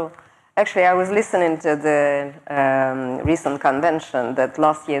 True. Actually, I was listening to the recent convention that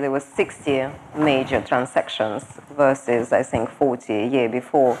last year there was 60 major transactions versus, I think, 40 a year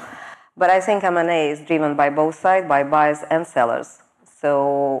before. But I think M&A is driven by both sides, by buyers and sellers.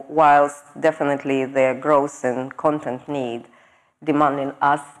 So whilst definitely the growth in content need demanding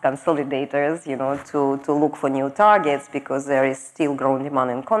us consolidators, to look for new targets because there is still growing demand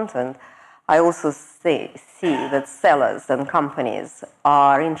in content, I also see that sellers and companies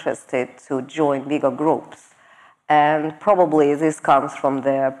are interested to join bigger groups. And probably this comes from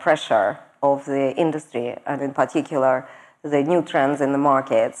the pressure of the industry, and in particular, the new trends in the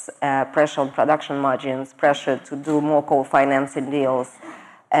markets, pressure on production margins, pressure to do more co-financing deals.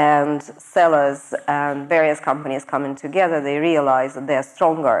 And sellers and various companies coming together, they realize that they're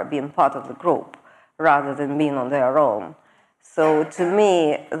stronger being part of the group rather than being on their own. So to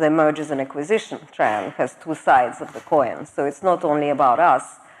me, the mergers and acquisition trend has two sides of the coin. So it's not only about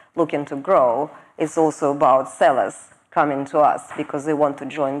us looking to grow, it's also about sellers coming to us because they want to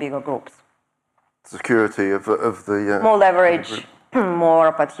join bigger groups. Security of the... more leverage, more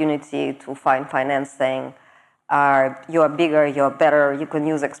opportunity to find financing. You are bigger, you are better, you can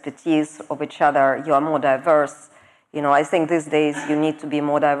use expertise of each other, you are more diverse. I think these days you need to be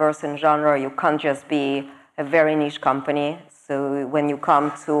more diverse in genre. You can't just be a very niche company. So when you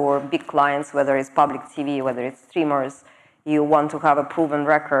come to big clients, whether it's public TV, whether it's streamers, you want to have a proven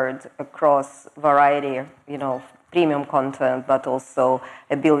record across variety, premium content, but also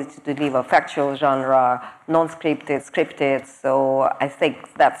ability to deliver factual genre, non-scripted, scripted. So I think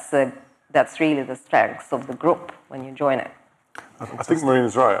that's really the strength of the group when you join it. I think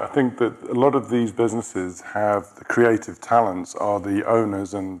Marina's right. I think that a lot of these businesses have the creative talents, are the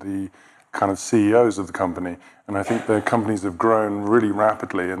owners and the kind of CEOs of the company. And I think their companies have grown really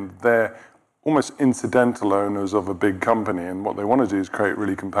rapidly, and they're almost incidental owners of a big company. And what they want to do is create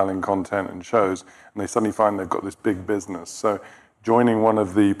really compelling content and shows. And they suddenly find they've got this big business. So joining one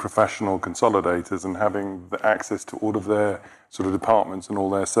of the professional consolidators and having the access to all of their sort of departments and all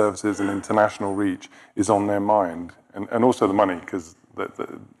their services and international reach is on their mind. And also the money, because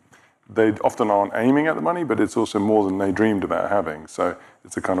they often aren't aiming at the money, but it's also more than they dreamed about having. So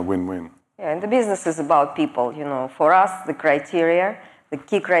it's a kind of win-win. Yeah, and the business is about people. For us, the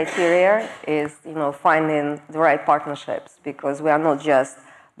key criteria is, finding the right partnerships, because we are not just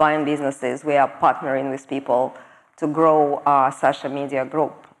buying businesses, we are partnering with people to grow our Asasha Media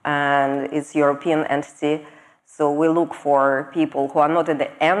Group. And it's a European entity, so So we look for people who are not at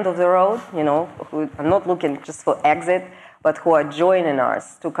the end of the road, who are not looking just for exit, but who are joining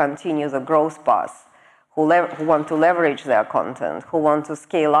us to continue the growth path, who want to leverage their content, who want to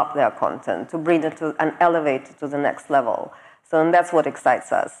scale up their content, to bring it to and elevate it to the next level. So and that's what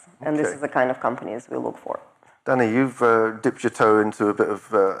excites us, and this is the kind of companies we look for. Danny, you've dipped your toe into a bit of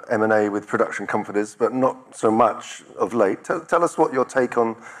M&A with production companies, but not so much of late. Tell us what your take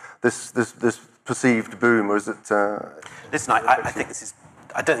on this perceived boom, or is it? Listen, I think this is.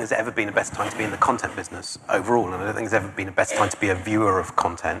 I don't think there's ever been a better time to be in the content business overall, and I don't think there's ever been a better time to be a viewer of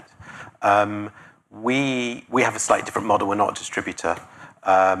content. We have a slightly different model. We're not a distributor.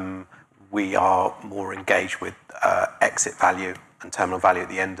 We are more engaged with exit value and terminal value at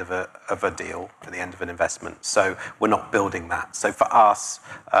the end of a deal, at the end of an investment. So we're not building that. So for us,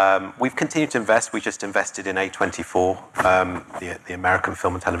 we've continued to invest. We just invested in A24, the American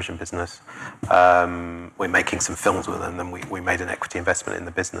film and television business. We're making some films with them, and we made an equity investment in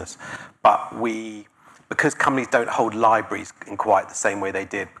the business. But because companies don't hold libraries in quite the same way they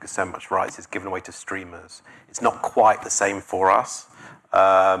did, because so much rights is given away to streamers, it's not quite the same for us.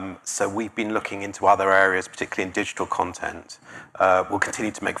 So we've been looking into other areas, particularly in digital content. We'll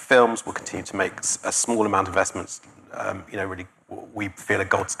continue to make films. We'll continue to make a small amount of investments. Really, we feel a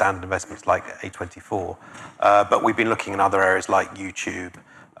gold standard investments like A24. But we've been looking in other areas like YouTube,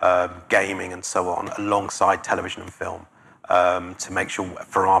 gaming, and so on, alongside television and film, to make sure,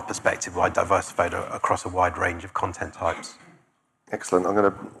 from our perspective, we're diversified across a wide range of content types. Excellent. I'm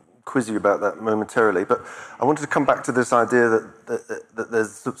going to quiz you about that momentarily, but I wanted to come back to this idea that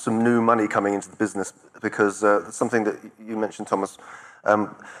there's some new money coming into the business, because something that you mentioned, Thomas,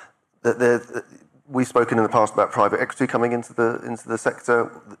 that we've spoken in the past about private equity coming into the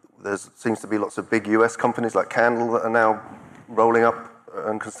sector. There seems to be lots of big US companies like Candle that are now rolling up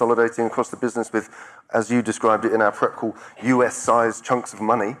and consolidating across the business with, as you described it in our prep call, US-sized chunks of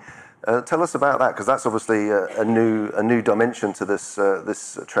money. Tell us about that, because that's obviously a new dimension to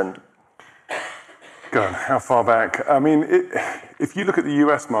this trend. God, how far back? I mean, if you look at the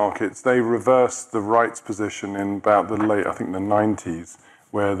US markets, they reversed the rights position in about the 90s,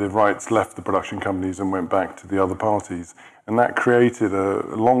 where the rights left the production companies and went back to the other parties. And that created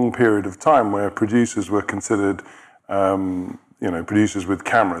a long period of time where producers were considered producers with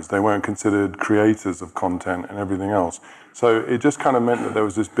cameras. They weren't considered creators of content and everything else. So it just kind of meant that there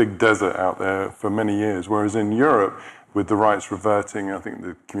was this big desert out there for many years, whereas in Europe, with the rights reverting, I think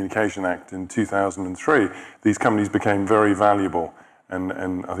the Communication Act in 2003, these companies became very valuable. And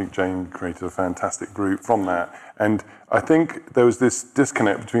I think Jane created a fantastic group from that. And I think there was this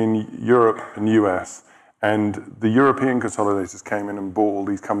disconnect between Europe and US, and the European consolidators came in and bought all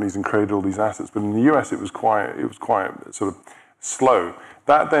these companies and created all these assets. But in the US, it was quite sort of slow.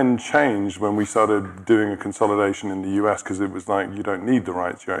 That then changed when we started doing a consolidation in the US, because it was like, you don't need the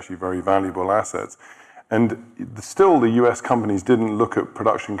rights, you're actually very valuable assets. And still the US companies didn't look at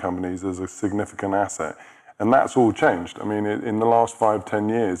production companies as a significant asset. And that's all changed. I mean, in the last 5-10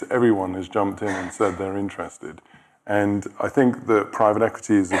 years, everyone has jumped in and said they're interested. And I think that private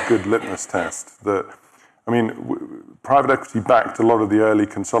equity is a good litmus test. Private equity backed a lot of the early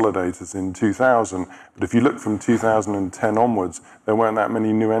consolidators in 2000, but if you look from 2010 onwards, there weren't that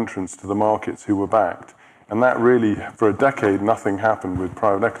many new entrants to the markets who were backed. And that really, for a decade, nothing happened with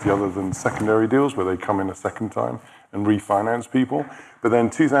private equity other than secondary deals where they come in a second time and refinance people. But then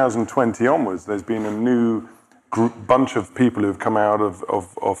 2020 onwards, there's been a new bunch of people who have come out of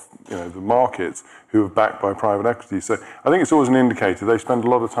the markets who are backed by private equity. So I think it's always an indicator. They spend a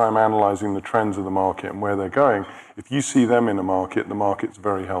lot of time analysing the trends of the market and where they're going. If you see them in a market, the market's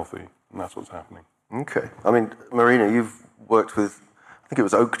very healthy, and that's what's happening. Okay. I mean, Marina, you've worked with, I think it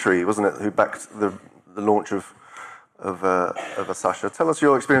was Oaktree, wasn't it, who backed the launch of Asasha. Tell us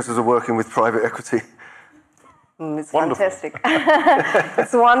your experiences of working with private equity. It's wonderful. Fantastic.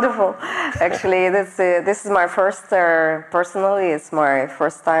 It's wonderful. Actually, this is my first, personally, it's my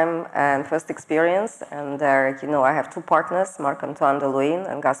first time and first experience. And, I have two partners, Marc-Antoine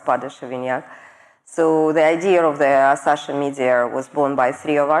Delouin and Gaspard de Chavignac. So the idea of the Asasha Media was born by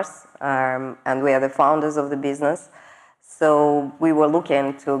three of us, and we are the founders of the business. So we were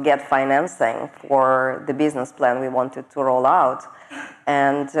looking to get financing for the business plan we wanted to roll out.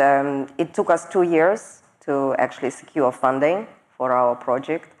 And it took us 2 years to actually secure funding for our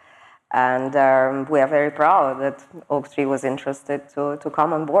project. And we are very proud that Oaktree was interested to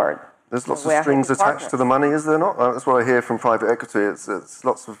come on board. There's lots of strings attached to the money, is there not? That's what I hear from private equity. It's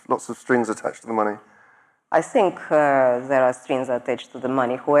lots of strings attached to the money. I think there are strings attached to the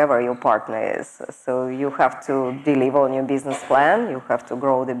money, whoever your partner is. So you have to deliver on your business plan. You have to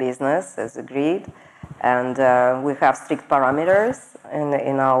grow the business as agreed. And we have strict parameters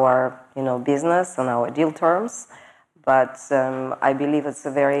in our business and our deal terms. But I believe it's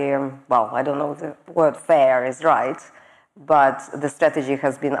a very, I don't know if the word fair is right, but the strategy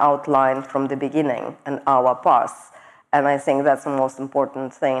has been outlined from the beginning and our path. And I think that's the most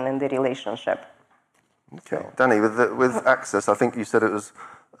important thing in the relationship. Okay. Danny, with Access, I think you said it was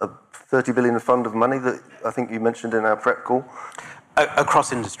a 30 billion fund of money that I think you mentioned in our prep call.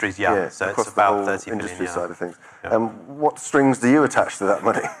 Across industries, yeah. So across it's about the whole 30 billion, industry yeah. side of things. Yeah. What strings do you attach to that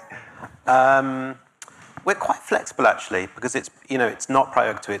money? We're quite flexible, actually, because it's not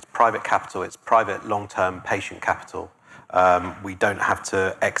private equity, it's private capital, it's private long-term patient capital. We don't have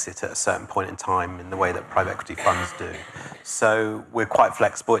to exit at a certain point in time in the way that private equity funds do. So we're quite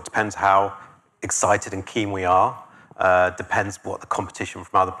flexible. It depends how excited and keen we are. Depends what the competition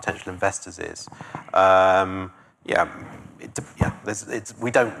from other potential investors is.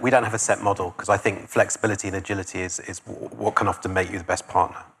 We don't have a set model, because I think flexibility and agility is what can often make you the best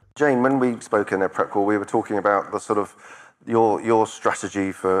partner. Jane, when we spoke in our prep call, we were talking about the sort of your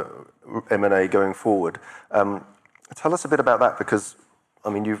strategy for M&A going forward. Tell us a bit about that, because I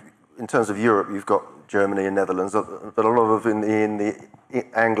mean, in terms of Europe, you've got Germany and Netherlands, but a lot of in the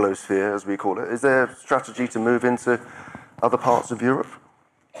Anglosphere, as we call it. Is there a strategy to move into other parts of Europe?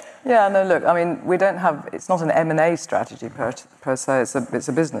 Yeah, no, look, I mean, it's not an M&A strategy per se, it's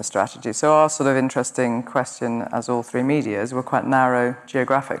a business strategy. So our sort of interesting question as All3Media is we're quite narrow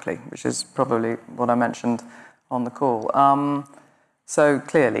geographically, which is probably what I mentioned on the call. So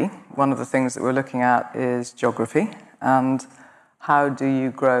clearly, one of the things that we're looking at is geography, and how do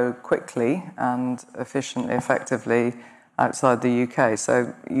you grow quickly and efficiently, effectively outside the UK.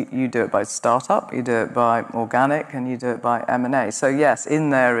 So you do it by startup, you do it by organic, and you do it by M&A. So yes,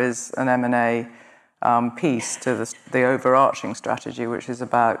 in there is an M&A piece to the overarching strategy, which is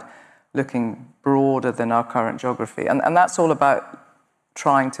about looking broader than our current geography. And that's all about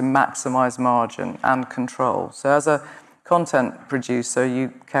trying to maximize margin and control. So as a content producer,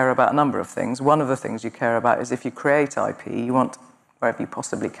 you care about a number of things. One of the things you care about is if you create IP, you want, wherever you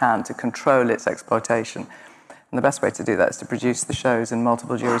possibly can, to control its exploitation. And the best way to do that is to produce the shows in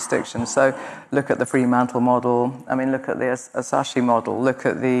multiple jurisdictions. So look at the Fremantle model, look at the Asahi model, look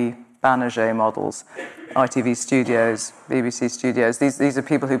at the Banijay models, ITV Studios, BBC Studios. These are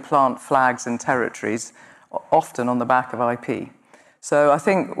people who plant flags in territories, often on the back of IP. So I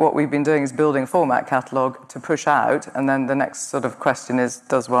think what we've been doing is building a format catalogue to push out, and then the next sort of question is,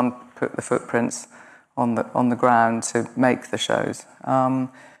 does one put the footprints on the ground to make the shows?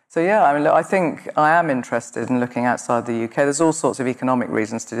 So yeah, I think I am interested in looking outside the UK. There's all sorts of economic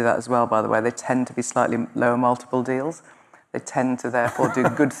reasons to do that as well, by the way. They tend to be slightly lower multiple deals. They tend to therefore do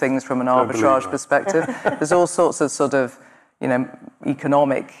good things from an arbitrage perspective. There's all sorts of sort of,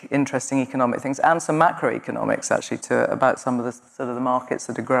 interesting economic things, and some macroeconomics actually about some of the sort of the markets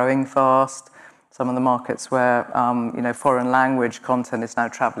that are growing fast, some of the markets where foreign language content is now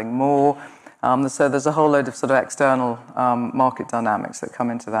travelling more. So there's a whole load of sort of external market dynamics that come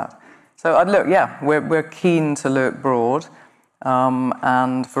into that. So we're keen to look broad,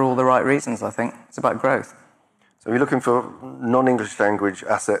 and for all the right reasons, I think. It's about growth. So you're looking for non-English language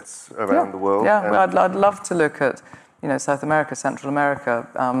assets around the world? Yeah, I'd love to look at South America, Central America,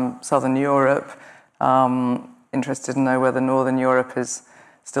 Southern Europe. Interested to know whether Northern Europe is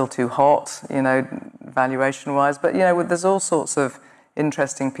still too hot, valuation-wise. But, there's all sorts of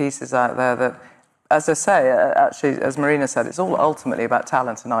interesting pieces out there that, as I say, actually, as Marina said, it's all ultimately about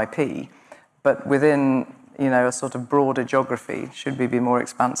talent and IP, but within, a sort of broader geography, should we be more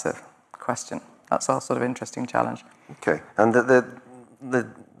expansive? Question. That's our sort of interesting challenge. Okay, and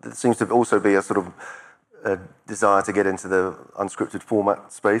there seems to also be a sort of a desire to get into the unscripted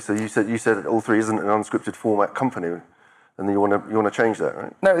format space. So you said All3 isn't an unscripted format company, and you want to change that,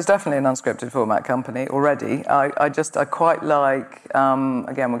 right? No, it's definitely an unscripted format company already. I quite like,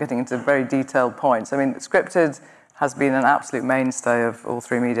 again, we're getting into very detailed points. Scripted has been an absolute mainstay of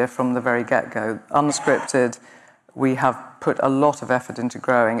All3Media from the very get-go. Unscripted, we have put a lot of effort into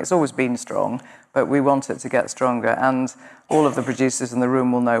growing. It's always been strong, but we want it to get stronger. And all of the producers in the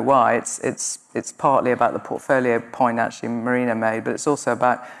room will know why. It's partly about the portfolio point, actually, Marina made, but it's also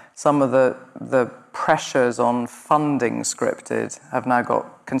about some of the pressures on funding scripted have now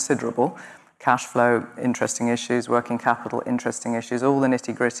got considerable. Cash flow, interesting issues. Working capital, interesting issues. All the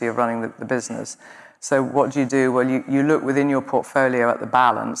nitty-gritty of running the business. So what do? Well, you look within your portfolio at the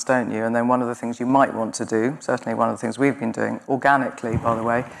balance, don't you? And then one of the things you might want to do, certainly one of the things we've been doing, organically, by the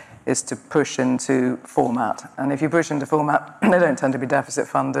way, is to push into format. And if you push into format, they don't tend to be deficit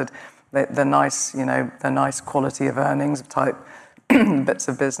funded. They're nice, they're nice quality of earnings type bits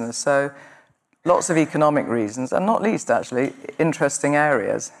of business. So lots of economic reasons, and not least, actually, interesting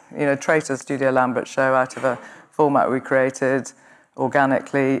areas. You know, Traitors Studio Lambert show out of a format we created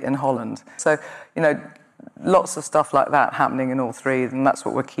organically in Holland. So, you know, lots of stuff like that happening in all three, and that's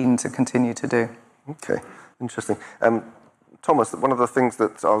what we're keen to continue to do. Okay, interesting. Thomas, one of the things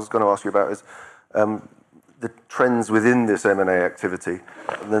that I was going to ask you about is the trends within this M&A activity.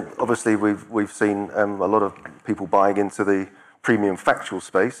 And then obviously, we've seen a lot of people buying into the premium factual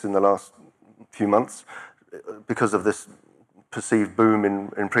space in the last few months because of this perceived boom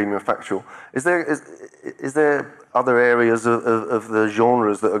in premium factual. Is there other areas of the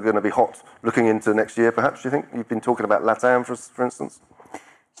genres that are going to be hot looking into next year, perhaps, do you think? You've been talking about LATAM, for instance.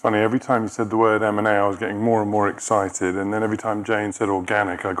 It's funny, every time you said the word M&A, I was getting more and more excited, and then every time Jane said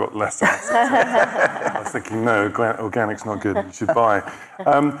organic, I got less excited. I was thinking, no, organic's not good, you should buy.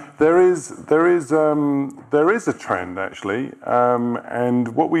 There is a trend, actually,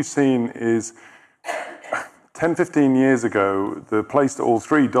 and what we've seen is 10, 15 years ago, the place that all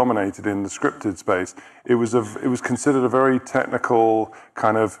three dominated in the scripted space, it was considered a very technical,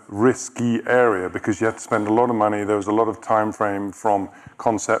 kind of risky area because you had to spend a lot of money. There was a lot of time frame from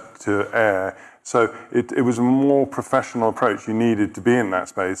concept to air. So it was a more professional approach. You needed to be in that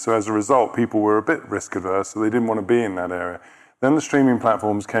space. So as a result, people were a bit risk averse, so they didn't want to be in that area. Then the streaming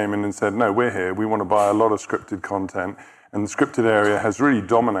platforms came in and said, no, we're here. We want to buy a lot of scripted content. And the scripted area has really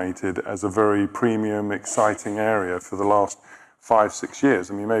dominated as a very premium, exciting area for the last 5-6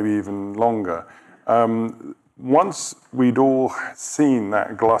 years. I mean, maybe even longer. Once we'd all seen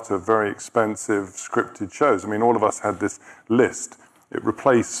that glut of very expensive scripted shows, I mean, all of us had this list. It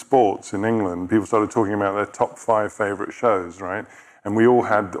replaced sports in England. People started talking about their top 5 favourite shows, right? And we all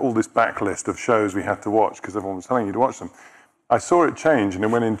had all this backlist of shows we had to watch because everyone was telling you to watch them. I saw it change and it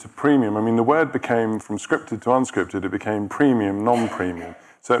went into premium. I mean, the word became from scripted to unscripted, it became premium, non-premium.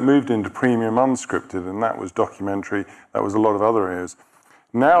 So it moved into premium unscripted, and that was documentary, that was a lot of other areas.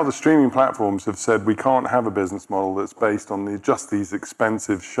 Now the streaming platforms have said we can't have a business model that's based on just these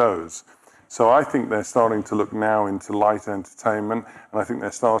expensive shows. So I think they're starting to look now into light entertainment, and I think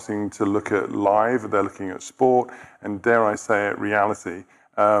they're starting to look at live, they're looking at sport, and dare I say it, reality.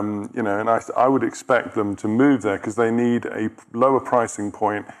 You know, and I would expect them to move there because they need a lower pricing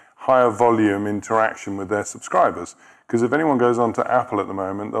point, higher volume interaction with their subscribers. Because if anyone goes on to Apple at the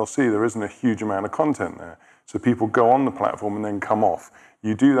moment, they'll see there isn't a huge amount of content there. So people go on the platform and then come off.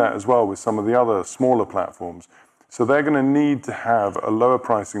 You do that as well with some of the other smaller platforms. So they're going to need to have a lower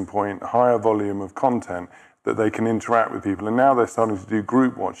pricing point, higher volume of content that they can interact with people. And now they're starting to do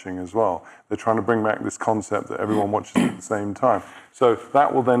group watching as well. They're trying to bring back this concept that everyone watches at the same time. So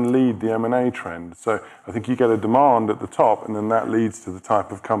that will then lead the M&A trend. So I think you get a demand at the top, and then that leads to the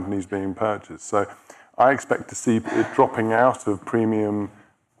type of companies being purchased. So I expect to see it dropping out of premium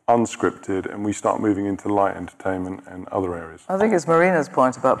unscripted, and we start moving into light entertainment and other areas. I think it's Marina's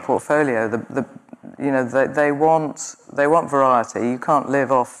point about portfolio. They want variety. You can't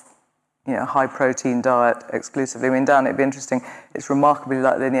live off high protein diet exclusively. I mean, Dan, it'd be interesting. It's remarkably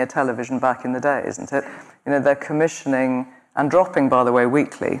like linear television back in the day, isn't it? You know, they're commissioning and dropping, by the way,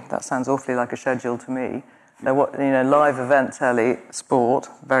 weekly. That sounds awfully like a schedule to me. They're live event telly, sport,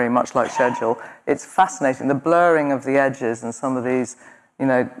 very much like schedule. It's fascinating, the blurring of the edges and some of these,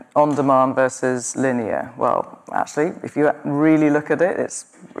 on-demand versus linear. Well, actually, if you really look at it, it's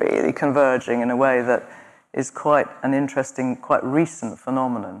really converging in a way that is quite an interesting, quite recent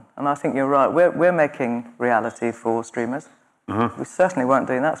phenomenon. And I think you're right. We're making reality for streamers. Mm-hmm. We certainly weren't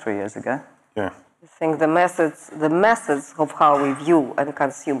doing that 3 years ago. Yeah. I think the methods of how we view and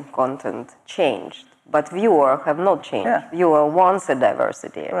consume content changed, but viewers have not changed. Yeah. Viewer wants a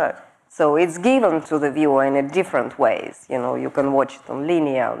diversity. Right. So it's given to the viewer in a different ways. You can watch it on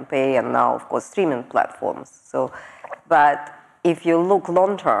linear, on pay, and now, of course, streaming platforms. But if you look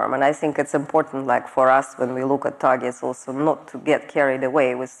long term, and I think it's important, like for us, when we look at targets, also not to get carried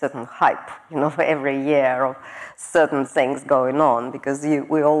away with certain hype, every year of certain things going on, because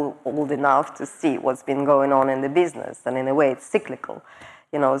we're all old enough to see what's been going on in the business, and in a way, it's cyclical.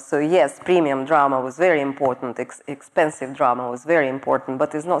 So yes, premium drama was very important, expensive drama was very important,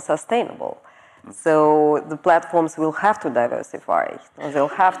 but it's not sustainable. So the platforms will have to diversify. They'll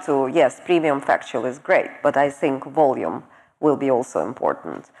have to, yes, premium factual is great, but I think volume will be also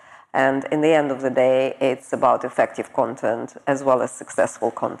important. And in the end of the day, it's about effective content as well as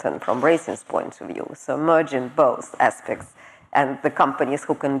successful content from Racing's point of view. So merging both aspects, and the companies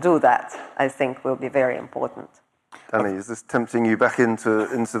who can do that, I think, will be very important. Danny, is this tempting you back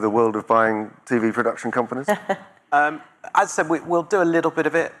into the world of buying TV production companies? As I said, we'll do a little bit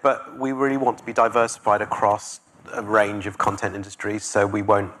of it, but we really want to be diversified across a range of content industries, so we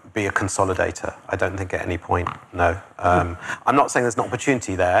won't be a consolidator. I don't think at any point, no. I'm not saying there's an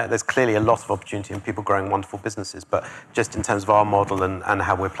opportunity there. There's clearly a lot of opportunity in people growing wonderful businesses, but just in terms of our model and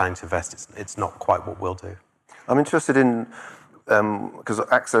how we're planning to invest, it's not quite what we'll do. I'm interested in, because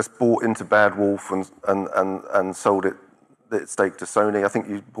Access bought into Bad Wolf and sold its stake to Sony. I think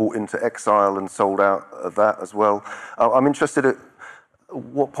you bought into Exile and sold out of that as well. I'm interested at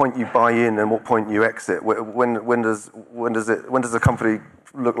what point you buy in and what point you exit. When does a company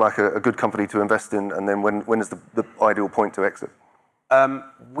look like a good company to invest in, and then when is the ideal point to exit?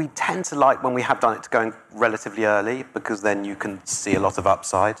 We tend to like, when we have done it, to go in relatively early, because then you can see a lot of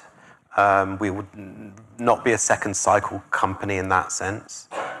upside. We would not be a second cycle company in that sense.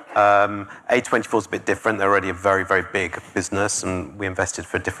 A24 is a bit different. They're already a very, very big business, and we invested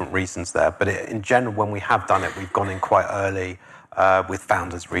for different reasons there. But in general, when we have done it, we've gone in quite early with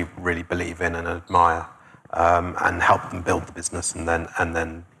founders we really believe in and admire, and help them build the business, and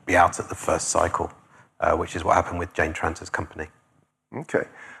then be out at the first cycle, which is what happened with Jane Tranter's company. Okay,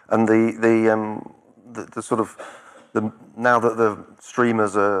 and the sort of now that the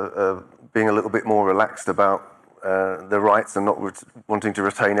streamers are being a little bit more relaxed about their rights and not wanting to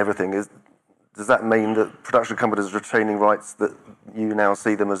retain everything, does that mean that production companies are retaining rights that you now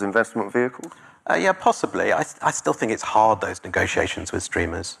see them as investment vehicles? Yeah, possibly. I still think it's hard, those negotiations with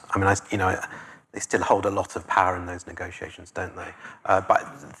streamers. I mean, they still hold a lot of power in those negotiations, don't they? But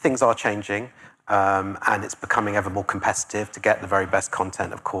things are changing, and it's becoming ever more competitive to get the very best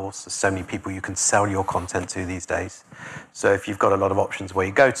content, of course. There's so many people you can sell your content to these days. So if you've got a lot of options where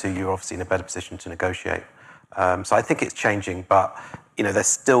you go to, you're obviously in a better position to negotiate. So I think it's changing, but they're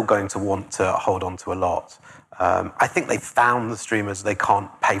still going to want to hold on to a lot. I think they found, the streamers, they can't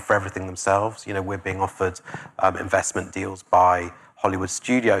pay for everything themselves. We're being offered investment deals by Hollywood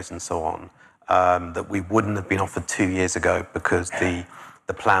studios and so on, that we wouldn't have been offered 2 years ago, because the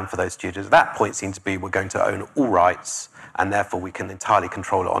plan for those studios at that point seemed to be, we're going to own all rights, and therefore we can entirely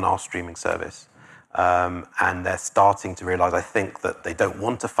control it on our streaming service. And they're starting to realise, I think, that they don't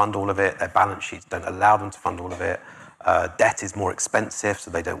want to fund all of it. Their balance sheets don't allow them to fund all of it. Debt is more expensive, so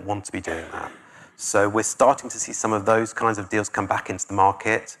they don't want to be doing that. So we're starting to see some of those kinds of deals come back into the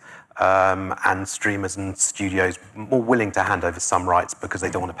market, and streamers and studios more willing to hand over some rights because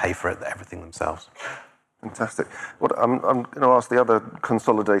they don't want to pay for everything themselves. Fantastic. I'm going to ask the other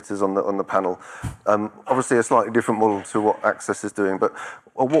consolidators on the panel. Obviously, a slightly different model to what Access is doing, but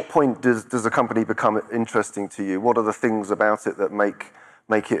at what point does a company become interesting to you? What are the things about it that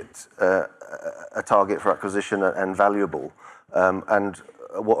make it a target for acquisition and valuable? And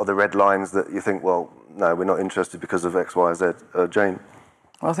what are the red lines that you think, well, no, we're not interested because of X, Y, Z? Jane?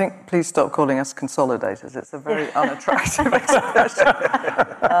 Well, I think please stop calling us consolidators. It's a very unattractive expression.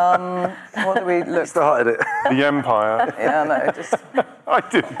 What do we look? Started it. The empire. Yeah, no, just. I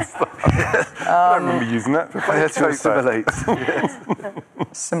didn't start. I don't remember using that. Prepare to assimilate.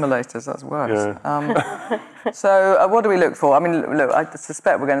 Simulators, that's worse. Yeah. So what do we look for? I mean, look, I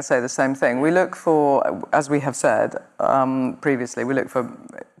suspect we're going to say the same thing. We look for, as we have said previously, we look for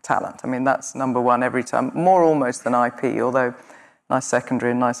talent. I mean, that's number one every time, more almost than IP, although nice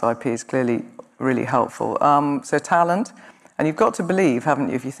secondary and nice IP is clearly really helpful. So talent, and you've got to believe, haven't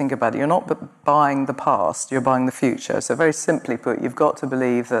you, if you think about it, you're not buying the past, you're buying the future. So very simply put, you've got to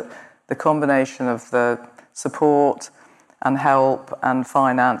believe that the combination of the support and help and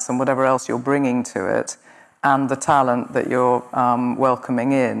finance and whatever else you're bringing to it, and the talent that you're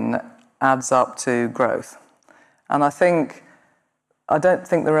welcoming in, adds up to growth. And I don't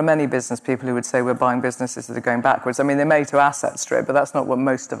think there are many business people who would say we're buying businesses that are going backwards. I mean, they may to asset strip, but that's not what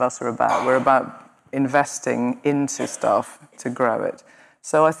most of us are about. We're about investing into stuff to grow it.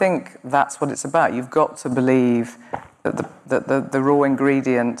 So I think that's what it's about. You've got to believe that the raw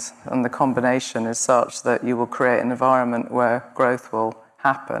ingredient and the combination is such that you will create an environment where growth will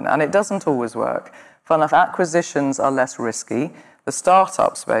happen. And it doesn't always work. Fun enough, acquisitions are less risky. The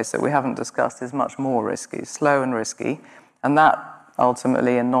startup space that we haven't discussed is much more risky, slow and risky. And that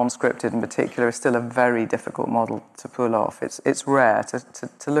ultimately, and non-scripted in particular, is still a very difficult model to pull off. It's rare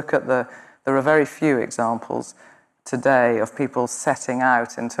to look at there are very few examples today of people setting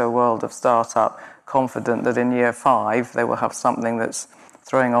out into a world of startup confident that in year 5 they will have something that's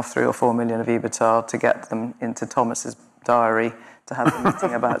throwing off 3 or 4 million of EBITDA to get them into Thomas's diary to have a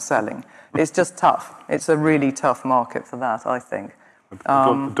meeting about selling. It's just tough. It's a really tough market for that, I think. I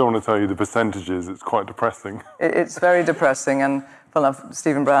don't want to tell you the percentages. It's quite depressing. It's very depressing. And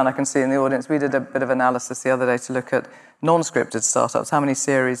Stephen Brown, I can see in the audience, we did a bit of analysis the other day to look at non-scripted startups. How many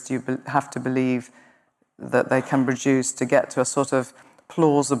series do you have to believe that they can produce to get to a sort of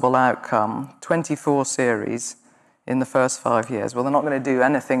plausible outcome? 24 series in the first 5 years. Well, they're not going to do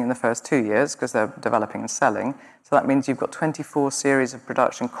anything in the first 2 years because they're developing and selling. So that means you've got 24 series of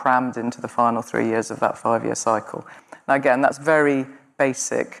production crammed into the final 3 years of that 5-year cycle. Now, again, that's very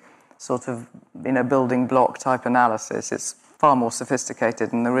basic sort of, building block type analysis. It's far more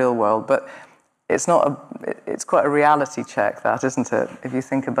sophisticated in the real world, but it's quite a reality check, that, isn't it, if you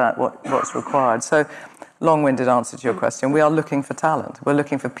think about what's required. So, long-winded answer to your question, we are looking for talent. We're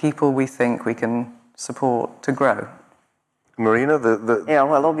looking for people we think we can support to grow. Marina, yeah,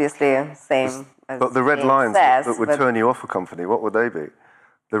 well, obviously, same as but the red James lines says, that would turn you off a company, what would they be?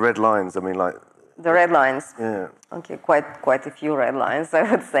 The red lines, I mean, like... The red lines? Yeah. Okay, quite a few red lines, I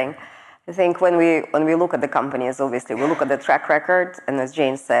would say. I think when we look at the companies, obviously, we look at the track record, and as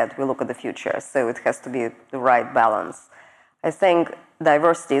James said, we look at the future, so it has to be the right balance. I think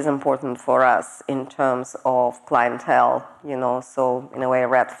diversity is important for us in terms of clientele, so in a way, a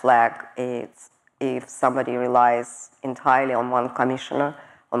red flag, it's if somebody relies entirely on one commissioner,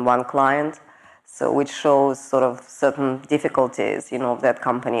 on one client, so which shows sort of certain difficulties, of that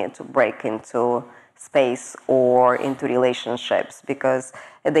company to break into space or into relationships, because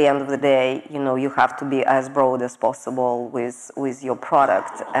at the end of the day, you have to be as broad as possible with your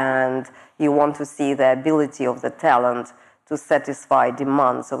product, and you want to see the ability of the talent to satisfy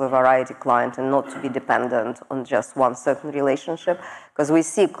demands of a variety of clients and not to be dependent on just one certain relationship. Because we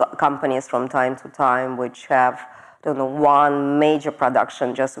see companies from time to time which have, one major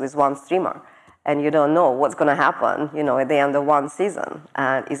production just with one streamer. And you don't know what's going to happen, at the end of one season.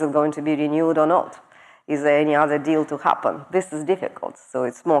 And is it going to be renewed or not? Is there any other deal to happen? This is difficult. So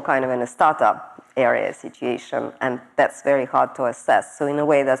it's more kind of in a startup area situation, and that's very hard to assess. So in a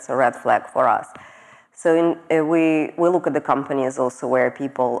way, that's a red flag for us. So we look at the companies also where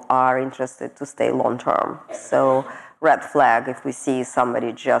people are interested to stay long-term. So red flag if we see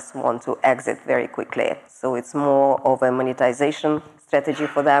somebody just want to exit very quickly. So it's more of a monetization strategy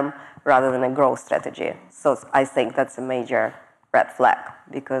for them rather than a growth strategy. So I think that's a major red flag,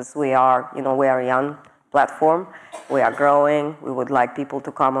 because we are a young platform. We are growing. We would like people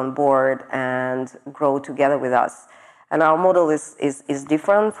to come on board and grow together with us. And our model is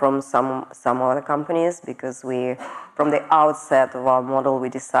different from some other companies, because from the outset of our model, we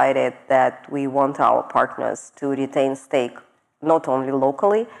decided that we want our partners to retain stake not only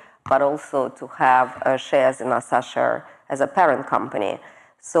locally, but also to have shares in Asashar as a parent company.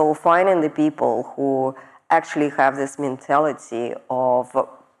 So finding the people who actually have this mentality of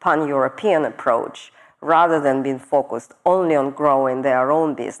pan-European approach rather than being focused only on growing their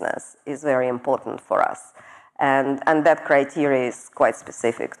own business is very important for us. And that criteria is quite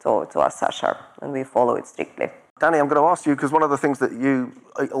specific to Asashar, and we follow it strictly. Danny, I'm going to ask you, because one of the things that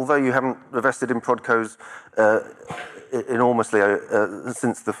although you haven't invested in Prodco's enormously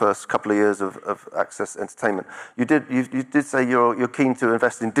since the first couple of years of Access Entertainment, you did say you're keen to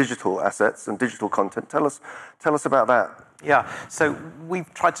invest in digital assets and digital content. Tell us about that. Yeah, so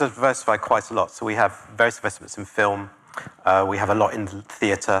we've tried to diversify quite a lot. So we have various investments in film, we have a lot in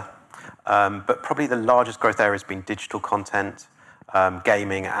theatre, but probably the largest growth area has been digital content,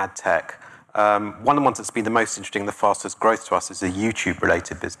 gaming, ad tech. One of the ones that's been the most interesting, the fastest growth to us, is a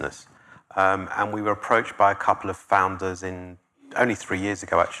YouTube-related business. And we were approached by a couple of founders only 3 years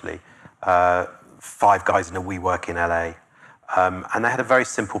ago, actually, 5 guys in a WeWork in LA. And they had a very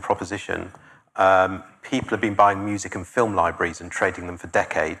simple proposition. People have been buying music and film libraries and trading them for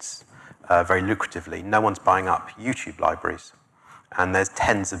decades, very lucratively. No one's buying up YouTube libraries. And there's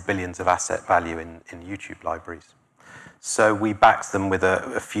tens of billions of asset value in YouTube libraries. So we backed them with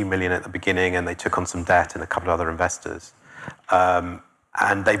a few million at the beginning, and they took on some debt and a couple of other investors.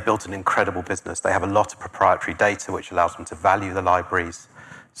 And they built an incredible business. They have a lot of proprietary data, which allows them to value the libraries.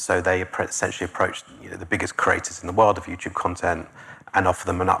 So they essentially approached the biggest creators in the world of YouTube content and offer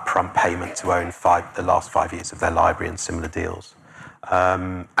them an upfront payment to own the last 5 years of their library and similar deals.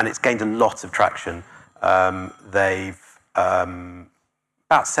 And it's gained a lot of traction. They've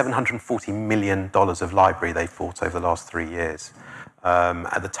about $740 million of library they've bought over the last 3 years. And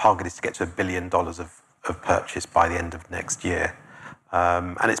the target is to get to $1 billion of purchase by the end of next year.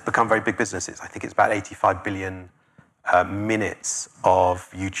 And it's become very big business. I think it's about 85 billion minutes of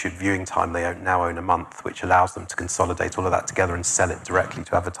YouTube viewing time they now own a month, which allows them to consolidate all of that together and sell it directly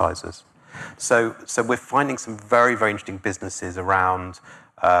to advertisers. So we're finding some very, very interesting businesses around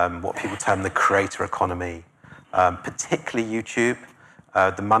what people term the creator economy, particularly YouTube.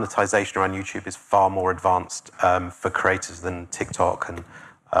 The monetization around YouTube is far more advanced for creators than TikTok and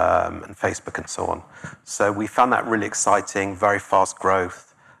Facebook and so on. So we found that really exciting, very fast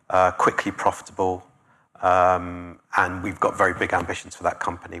growth, quickly profitable, And we've got very big ambitions for that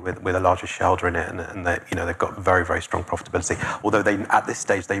company. We're the largest shareholder in it, and they've got very, very strong profitability. Although at this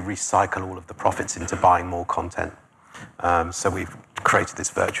stage they recycle all of the profits into buying more content. So we've created this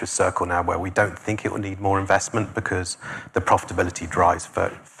virtuous circle now where we don't think it will need more investment because the profitability drives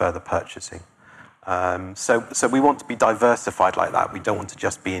further purchasing. So we want to be diversified like that. We don't want to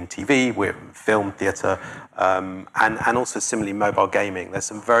just be in TV. We're film, theatre, and also similarly mobile gaming. There's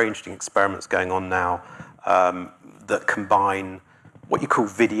some very interesting experiments going on now that combine what you call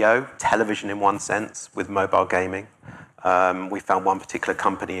video, television in one sense, with mobile gaming. We found one particular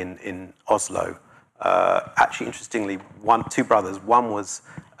company in Oslo. Actually, interestingly, two brothers. One was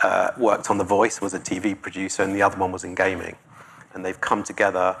worked on The Voice, was a TV producer, and the other one was in gaming. And they've come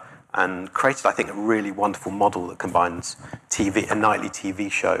together and created, I think, a really wonderful model that combines a nightly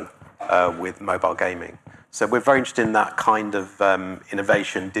TV show with mobile gaming. So we're very interested in that kind of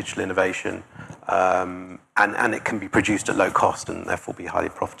innovation, digital innovation, and it can be produced at low cost and therefore be highly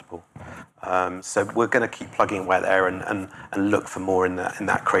profitable. So we're going to keep plugging away there and look for more in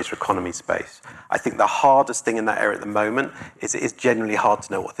that creator economy space. I think the hardest thing in that area at the moment is it is genuinely hard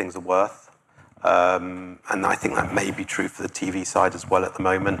to know what things are worth. And I think that may be true for the TV side as well at the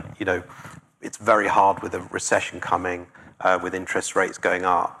moment. You know, it's very hard with a recession coming, with interest rates going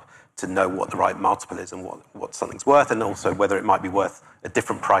up, to know what the right multiple is and what something's worth, and also whether it might be worth a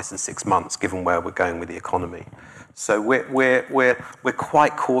different price in 6 months, given where we're going with the economy. So we're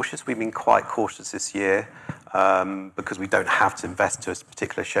quite cautious. We've been quite cautious this year because we don't have to invest to a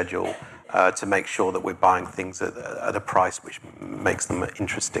particular schedule to make sure that we're buying things at a price which makes them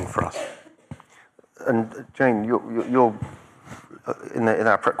interesting for us. And Jane, you're in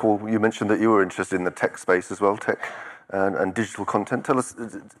our prep call, you mentioned that you were interested in the tech space as well, tech and digital content. Tell us,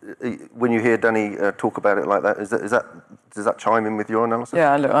 when you hear Danny talk about it like that, does that chime in with your analysis?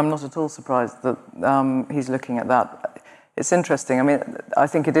 Yeah, look, I'm not at all surprised that he's looking at that. It's interesting. I mean, I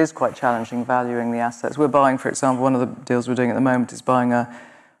think it is quite challenging valuing the assets. We're buying, for example, one of the deals we're doing at the moment is buying a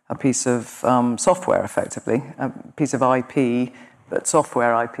piece of software, effectively, a piece of IP, but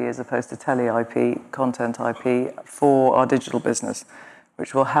software IP as opposed to tele IP, content IP for our digital business,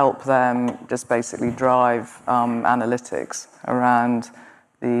 which will help them just basically drive analytics around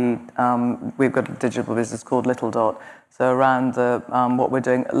we've got a digital business called Little Dot, so around what we're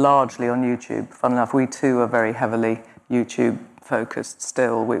doing largely on YouTube. Funnily enough, we too are very heavily YouTube focused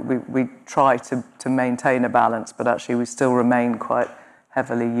still. We try to maintain a balance, but actually we still remain quite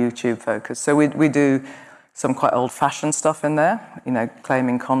heavily YouTube focused. So we do some quite old-fashioned stuff in there, you know,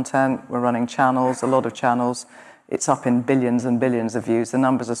 claiming content. We're running channels, a lot of channels. It's up in billions and billions of views. The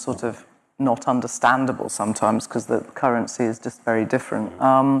numbers are sort of not understandable sometimes because the currency is just very different.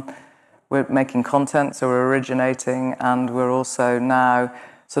 We're making content, so we're originating, and we're also now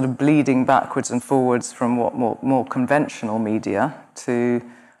sort of bleeding backwards and forwards from what more conventional media to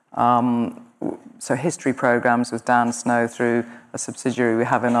so history programs with Dan Snow through a subsidiary we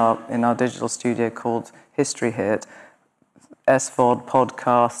have in our digital studio called History Hit, SVOD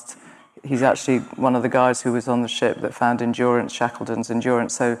podcast. He's actually one of the guys who was on the ship that found Endurance, Shackleton's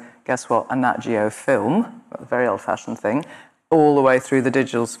Endurance. So guess what? A Nat Geo film, a very old-fashioned thing, all the way through the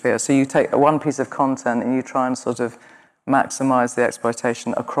digital sphere. So you take one piece of content and you try and sort of maximize the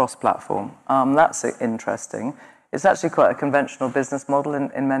exploitation across platform. That's interesting. It's actually quite a conventional business model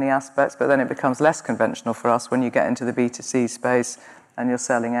in many aspects, but then it becomes less conventional for us when you get into the B2C space and you're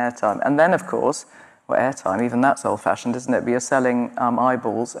selling airtime. And then, of course, airtime, even that's old-fashioned, isn't it? But you're selling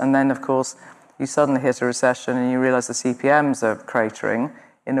eyeballs, and then, of course, you suddenly hit a recession and you realise the CPMs are cratering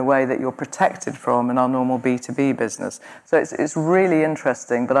in a way that you're protected from in our normal B2B business. So it's really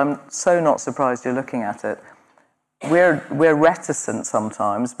interesting, but I'm so not surprised you're looking at it. We're reticent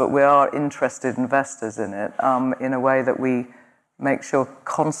sometimes, but we are interested investors in it in a way that we make sure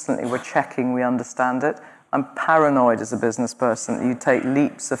constantly we're checking we understand it. I'm paranoid as a business person that you take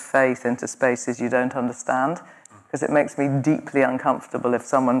leaps of faith into spaces you don't understand, because it makes me deeply uncomfortable if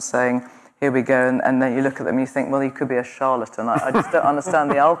someone's saying, here we go, and then you look at them and you think, well, he could be a charlatan. I just don't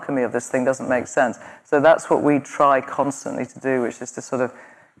understand the alchemy of this thing, doesn't make sense. So that's what we try constantly to do, which is to sort of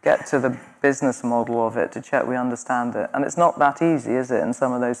get to the business model of it, to check we understand it. And it's not that easy, is it, in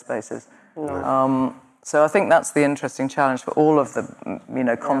some of those spaces? No. So I think that's the interesting challenge for all of the,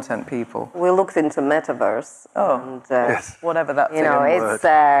 content people. We looked into metaverse. And, yes. Whatever that thing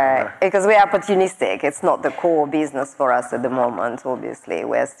it's because we are opportunistic. It's not the core business for us at the moment. Obviously,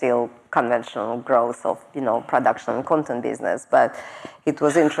 we're still conventional growth of production and content business. But it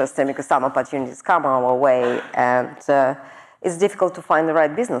was interesting because some opportunities come our way, and it's difficult to find the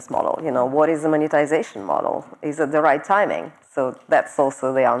right business model. What is the monetization model? Is it the right timing? So that's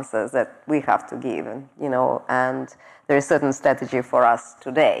also the answers that we have to give, and there is a certain strategy for us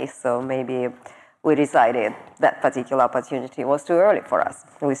today. So maybe we decided that particular opportunity was too early for us.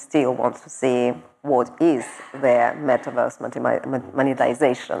 We still want to see what is their metaverse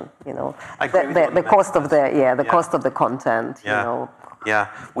monetization, the cost of the cost of the content, Yeah,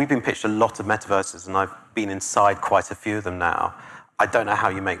 we've been pitched a lot of metaverses, and I've been inside quite a few of them now. I don't know how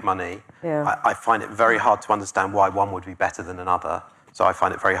you make money. Yeah. I find it very hard to understand why one would be better than another. So I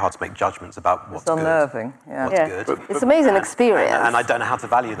find it very hard to make judgments about what's good. It's unnerving, yeah. What's good. It's amazing experience. And I don't know how to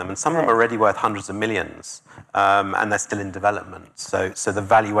value them. And some of them are already worth hundreds of millions, and they're still in development. So the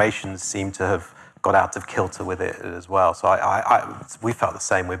valuations seem to have got out of kilter with it as well. So we felt the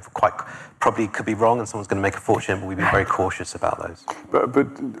same. We've probably could be wrong, and someone's going to make a fortune, but we've been very cautious about those. But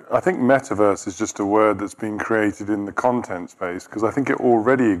I think metaverse is just a word that's been created in the content space, because I think it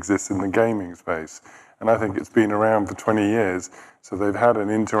already exists in the gaming space. And I think it's been around for 20 years. So they've had an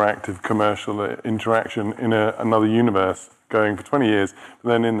interactive commercial interaction in another universe going for 20 years. But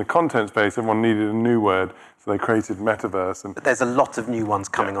then in the content space, everyone needed a new word. So they created metaverse. But there's a lot of new ones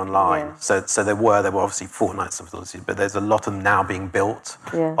coming online. Yeah. So there were obviously Fortnite stuff, but there's a lot of them now being built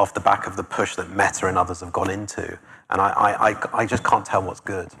off the back of the push that Meta and others have gone into. And I just can't tell what's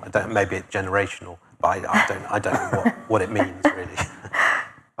good. Maybe it's generational, but I don't know what it means really.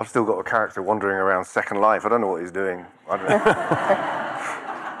 I've still got a character wandering around Second Life. I don't know what he's doing. I don't know.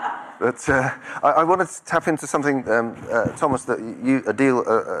 But I wanted to tap into something, Thomas, that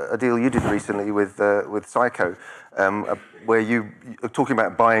a deal you did recently with Psycho, where you are talking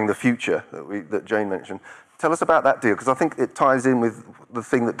about buying the future that Jane mentioned. Tell us about that deal, because I think it ties in with the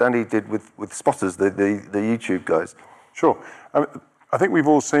thing that Danny did with Spotters, the YouTube guys. Sure. I think we've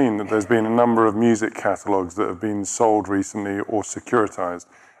all seen that there's been a number of music catalogues that have been sold recently or securitized.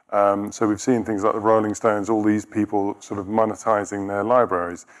 So we've seen things like the Rolling Stones, all these people sort of monetizing their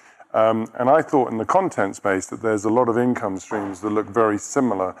libraries. And I thought in the content space that there's a lot of income streams that look very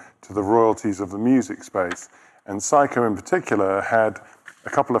similar to the royalties of the music space. And Psycho in particular had a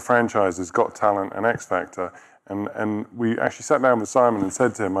couple of franchises, Got Talent and X Factor. And we actually sat down with Simon and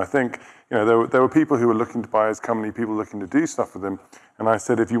said to him, I think, there were people who were looking to buy his company, people looking to do stuff with him. And I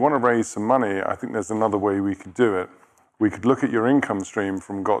said, if you want to raise some money, I think there's another way we could do it. We could look at your income stream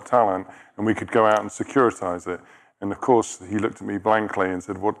from Got Talent, and we could go out and securitize it. And of course, he looked at me blankly and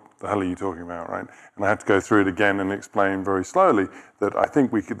said, what the hell are you talking about, right? And I had to go through it again and explain very slowly that I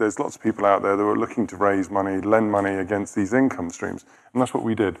think there's lots of people out there that were looking to raise money, lend money against these income streams. And that's what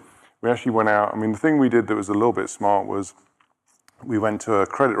we did. We actually went out. The thing we did that was a little bit smart was we went to a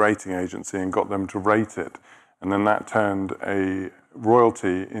credit rating agency and got them to rate it. And then that turned a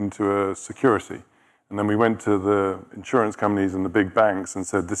royalty into a security. And then we went to the insurance companies and the big banks and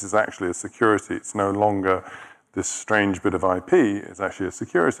said, this is actually a security. It's no longer this strange bit of IP. It's actually a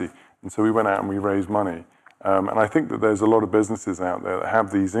security. And so we went out and we raised money. And I think that there's a lot of businesses out there that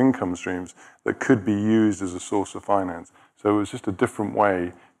have these income streams that could be used as a source of finance. So it was just a different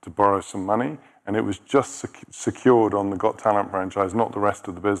way to borrow some money. And it was just secured on the Got Talent franchise, not the rest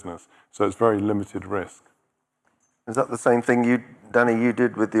of the business. So it's very limited risk. Is that the same thing, Danny, you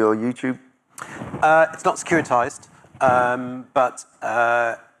did with your YouTube? It's not securitized, but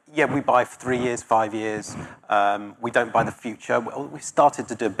we buy for 3 years, 5 years. We don't buy the future. We started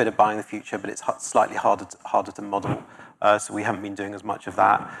to do a bit of buying the future, but it's slightly harder to model. So we haven't been doing as much of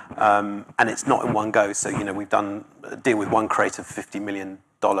that. And it's not in one go. So, we've done a deal with one creator, $50 million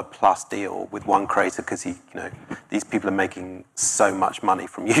plus deal with one creator, because these people are making so much money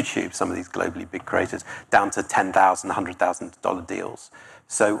from YouTube, some of these globally big creators, down to $10,000, $100,000 deals.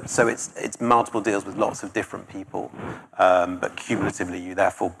 So it's multiple deals with lots of different people, but cumulatively you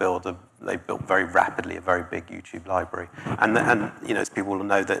therefore they built very rapidly a very big YouTube library. And as people will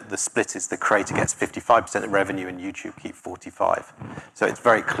know, that the split is the creator gets 55% of revenue and YouTube keep 45%. So it's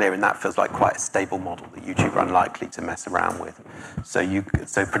very clear, and that feels like quite a stable model that YouTube are unlikely to mess around with. So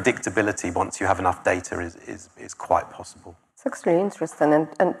predictability, once you have enough data, is quite possible. It's actually interesting.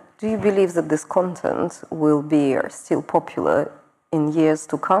 And do you believe that this content will be still popular in years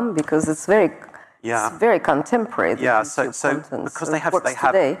to come, because it's very contemporary. Yeah, so because they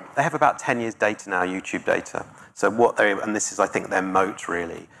have about 10 years data now, YouTube data. So and this is, I think, their moat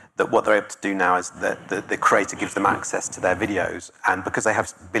really, that what they're able to do now is that the creator gives them access to their videos, and because they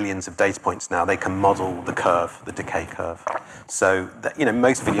have billions of data points now, they can model the curve, the decay curve. So that,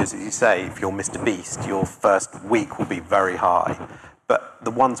 most videos, as you say, if you're Mr. Beast, your first week will be very high. But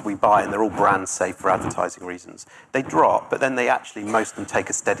the ones we buy, and they're all brand safe for advertising reasons, they drop, but then most of them take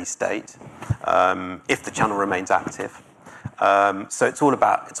a steady state if the channel remains active. So it's all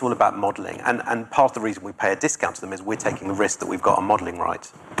about modelling, and part of the reason we pay a discount to them is we're taking the risk that we've got a modelling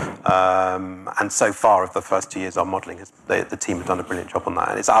right. And so far, of the first 2 years, our modelling the team have done a brilliant job on that,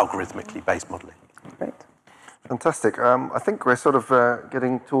 and it's algorithmically based modelling. Great. Fantastic. I think we're sort of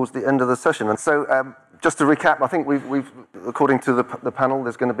getting towards the end of the session, and so just to recap, I think we've according to the panel,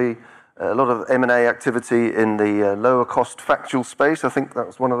 there's going to be a lot of M&A activity in the lower cost factual space. I think that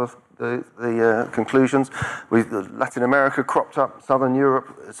was one of the conclusions. Latin America cropped up, Southern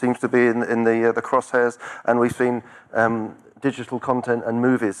Europe seems to be in the crosshairs, and we've seen digital content and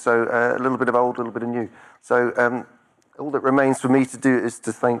movies. So a little bit of old, a little bit of new. So all that remains for me to do is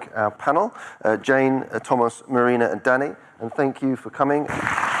to thank our panel, Jane, Thomas, Marina and Danny, and thank you for coming.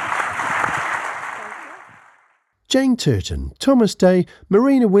 Jane Turton, Thomas Day,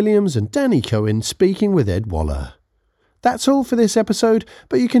 Marina Williams and Danny Cohen speaking with Ed Waller. That's all for this episode,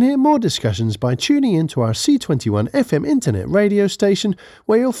 but you can hear more discussions by tuning in to our C21 FM internet radio station,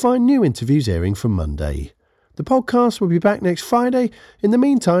 where you'll find new interviews airing from Monday. The podcast will be back next Friday. In the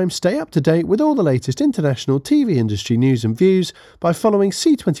meantime, stay up to date with all the latest international TV industry news and views by following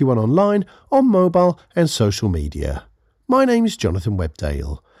C21 online, on mobile and social media. My name's Jonathan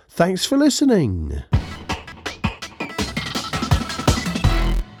Webdale. Thanks for listening.